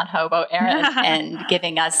back on Hobo Eren and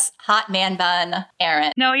giving us hot man bun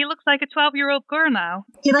Eren. No, he looks like a 12-year-old girl now.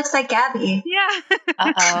 He looks like Gabby. Yeah.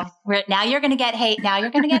 Uh-oh. Now you're going to get hate. Now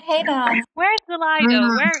you're going to get hate on. Where's the lie, though?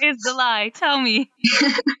 Where is the lie? Tell me.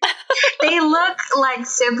 They look like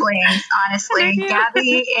siblings, honestly.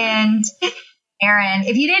 Gabby and Eren.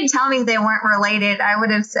 If you didn't tell me they weren't related, I would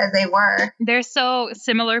have said they were. They're so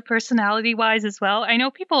similar personality-wise as well. I know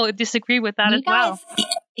people disagree with that as well.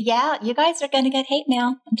 Yeah, you guys are going to get hate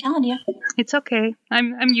mail. I'm telling you. It's okay.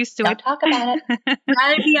 I'm used to Don't it. talk about it.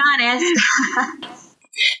 Gotta be honest.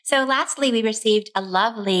 So lastly, we received a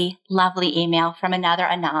lovely, lovely email from another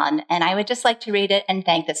Anon, and I would just like to read it and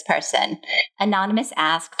thank this person. Anonymous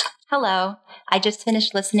asked, "Hello, I just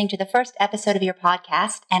finished listening to the first episode of your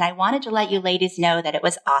podcast, and I wanted to let you ladies know that it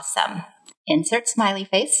was awesome." Insert smiley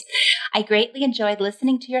face. "I greatly enjoyed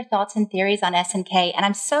listening to your thoughts and theories on SNK, and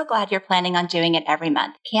I'm so glad you're planning on doing it every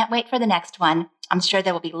month. Can't wait for the next one. I'm sure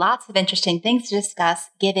there will be lots of interesting things to discuss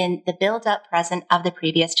given the build-up present of the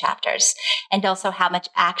previous chapters, and also how much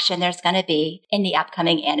action there's going to be in the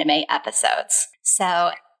upcoming anime episodes."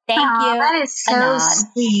 So Thank you. That is so Anan.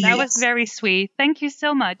 sweet. That was very sweet. Thank you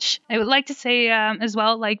so much. I would like to say as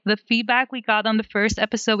well, like the feedback we got on the first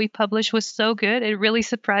episode we published was so good. It really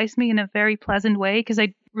surprised me in a very pleasant way because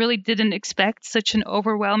I really didn't expect such an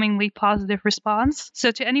overwhelmingly positive response.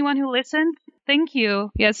 So to anyone who listened, thank you.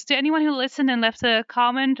 Yes, to anyone who listened and left a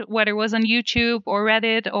comment, whether it was on YouTube or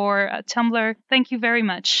Reddit or Tumblr, thank you very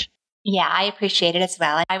much. Yeah, I appreciate it as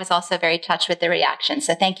well. And I was also very touched with the reaction.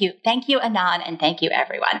 So thank you. Thank you, Anan, and thank you,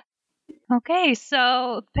 everyone. Okay,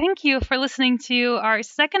 so thank you for listening to our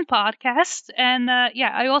second podcast. And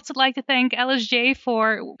I also like to thank LSJ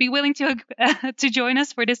for being willing to join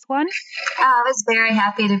us for this one. I was very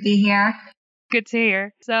happy to be here. Good to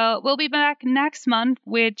hear. So we'll be back next month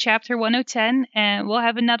with chapter 1010, and we'll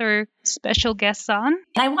have another special guest on.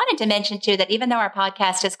 And I wanted to mention, too, that even though our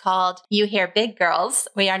podcast is called You Hear Big Girls,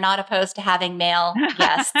 we are not opposed to having male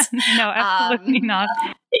guests. No, absolutely not.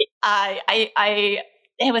 I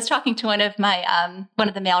was talking to one of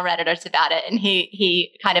the male Redditors about it, and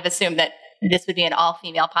he kind of assumed that this would be an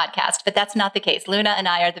all-female podcast, but that's not the case. Luna and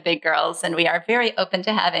I are the big girls, and we are very open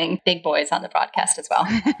to having big boys on the podcast as well.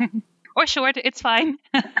 Or short, it's fine.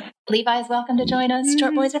 Levi's welcome to join us.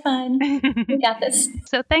 Short boys are fine. We got this.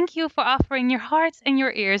 So thank you for offering your hearts and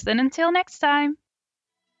your ears, and until next time.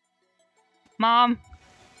 Mom.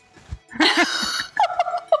 Bye.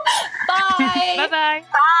 Bye-bye.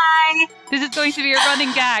 Bye. This is going to be a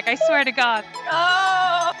running gag, I swear to God.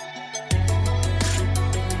 Oh.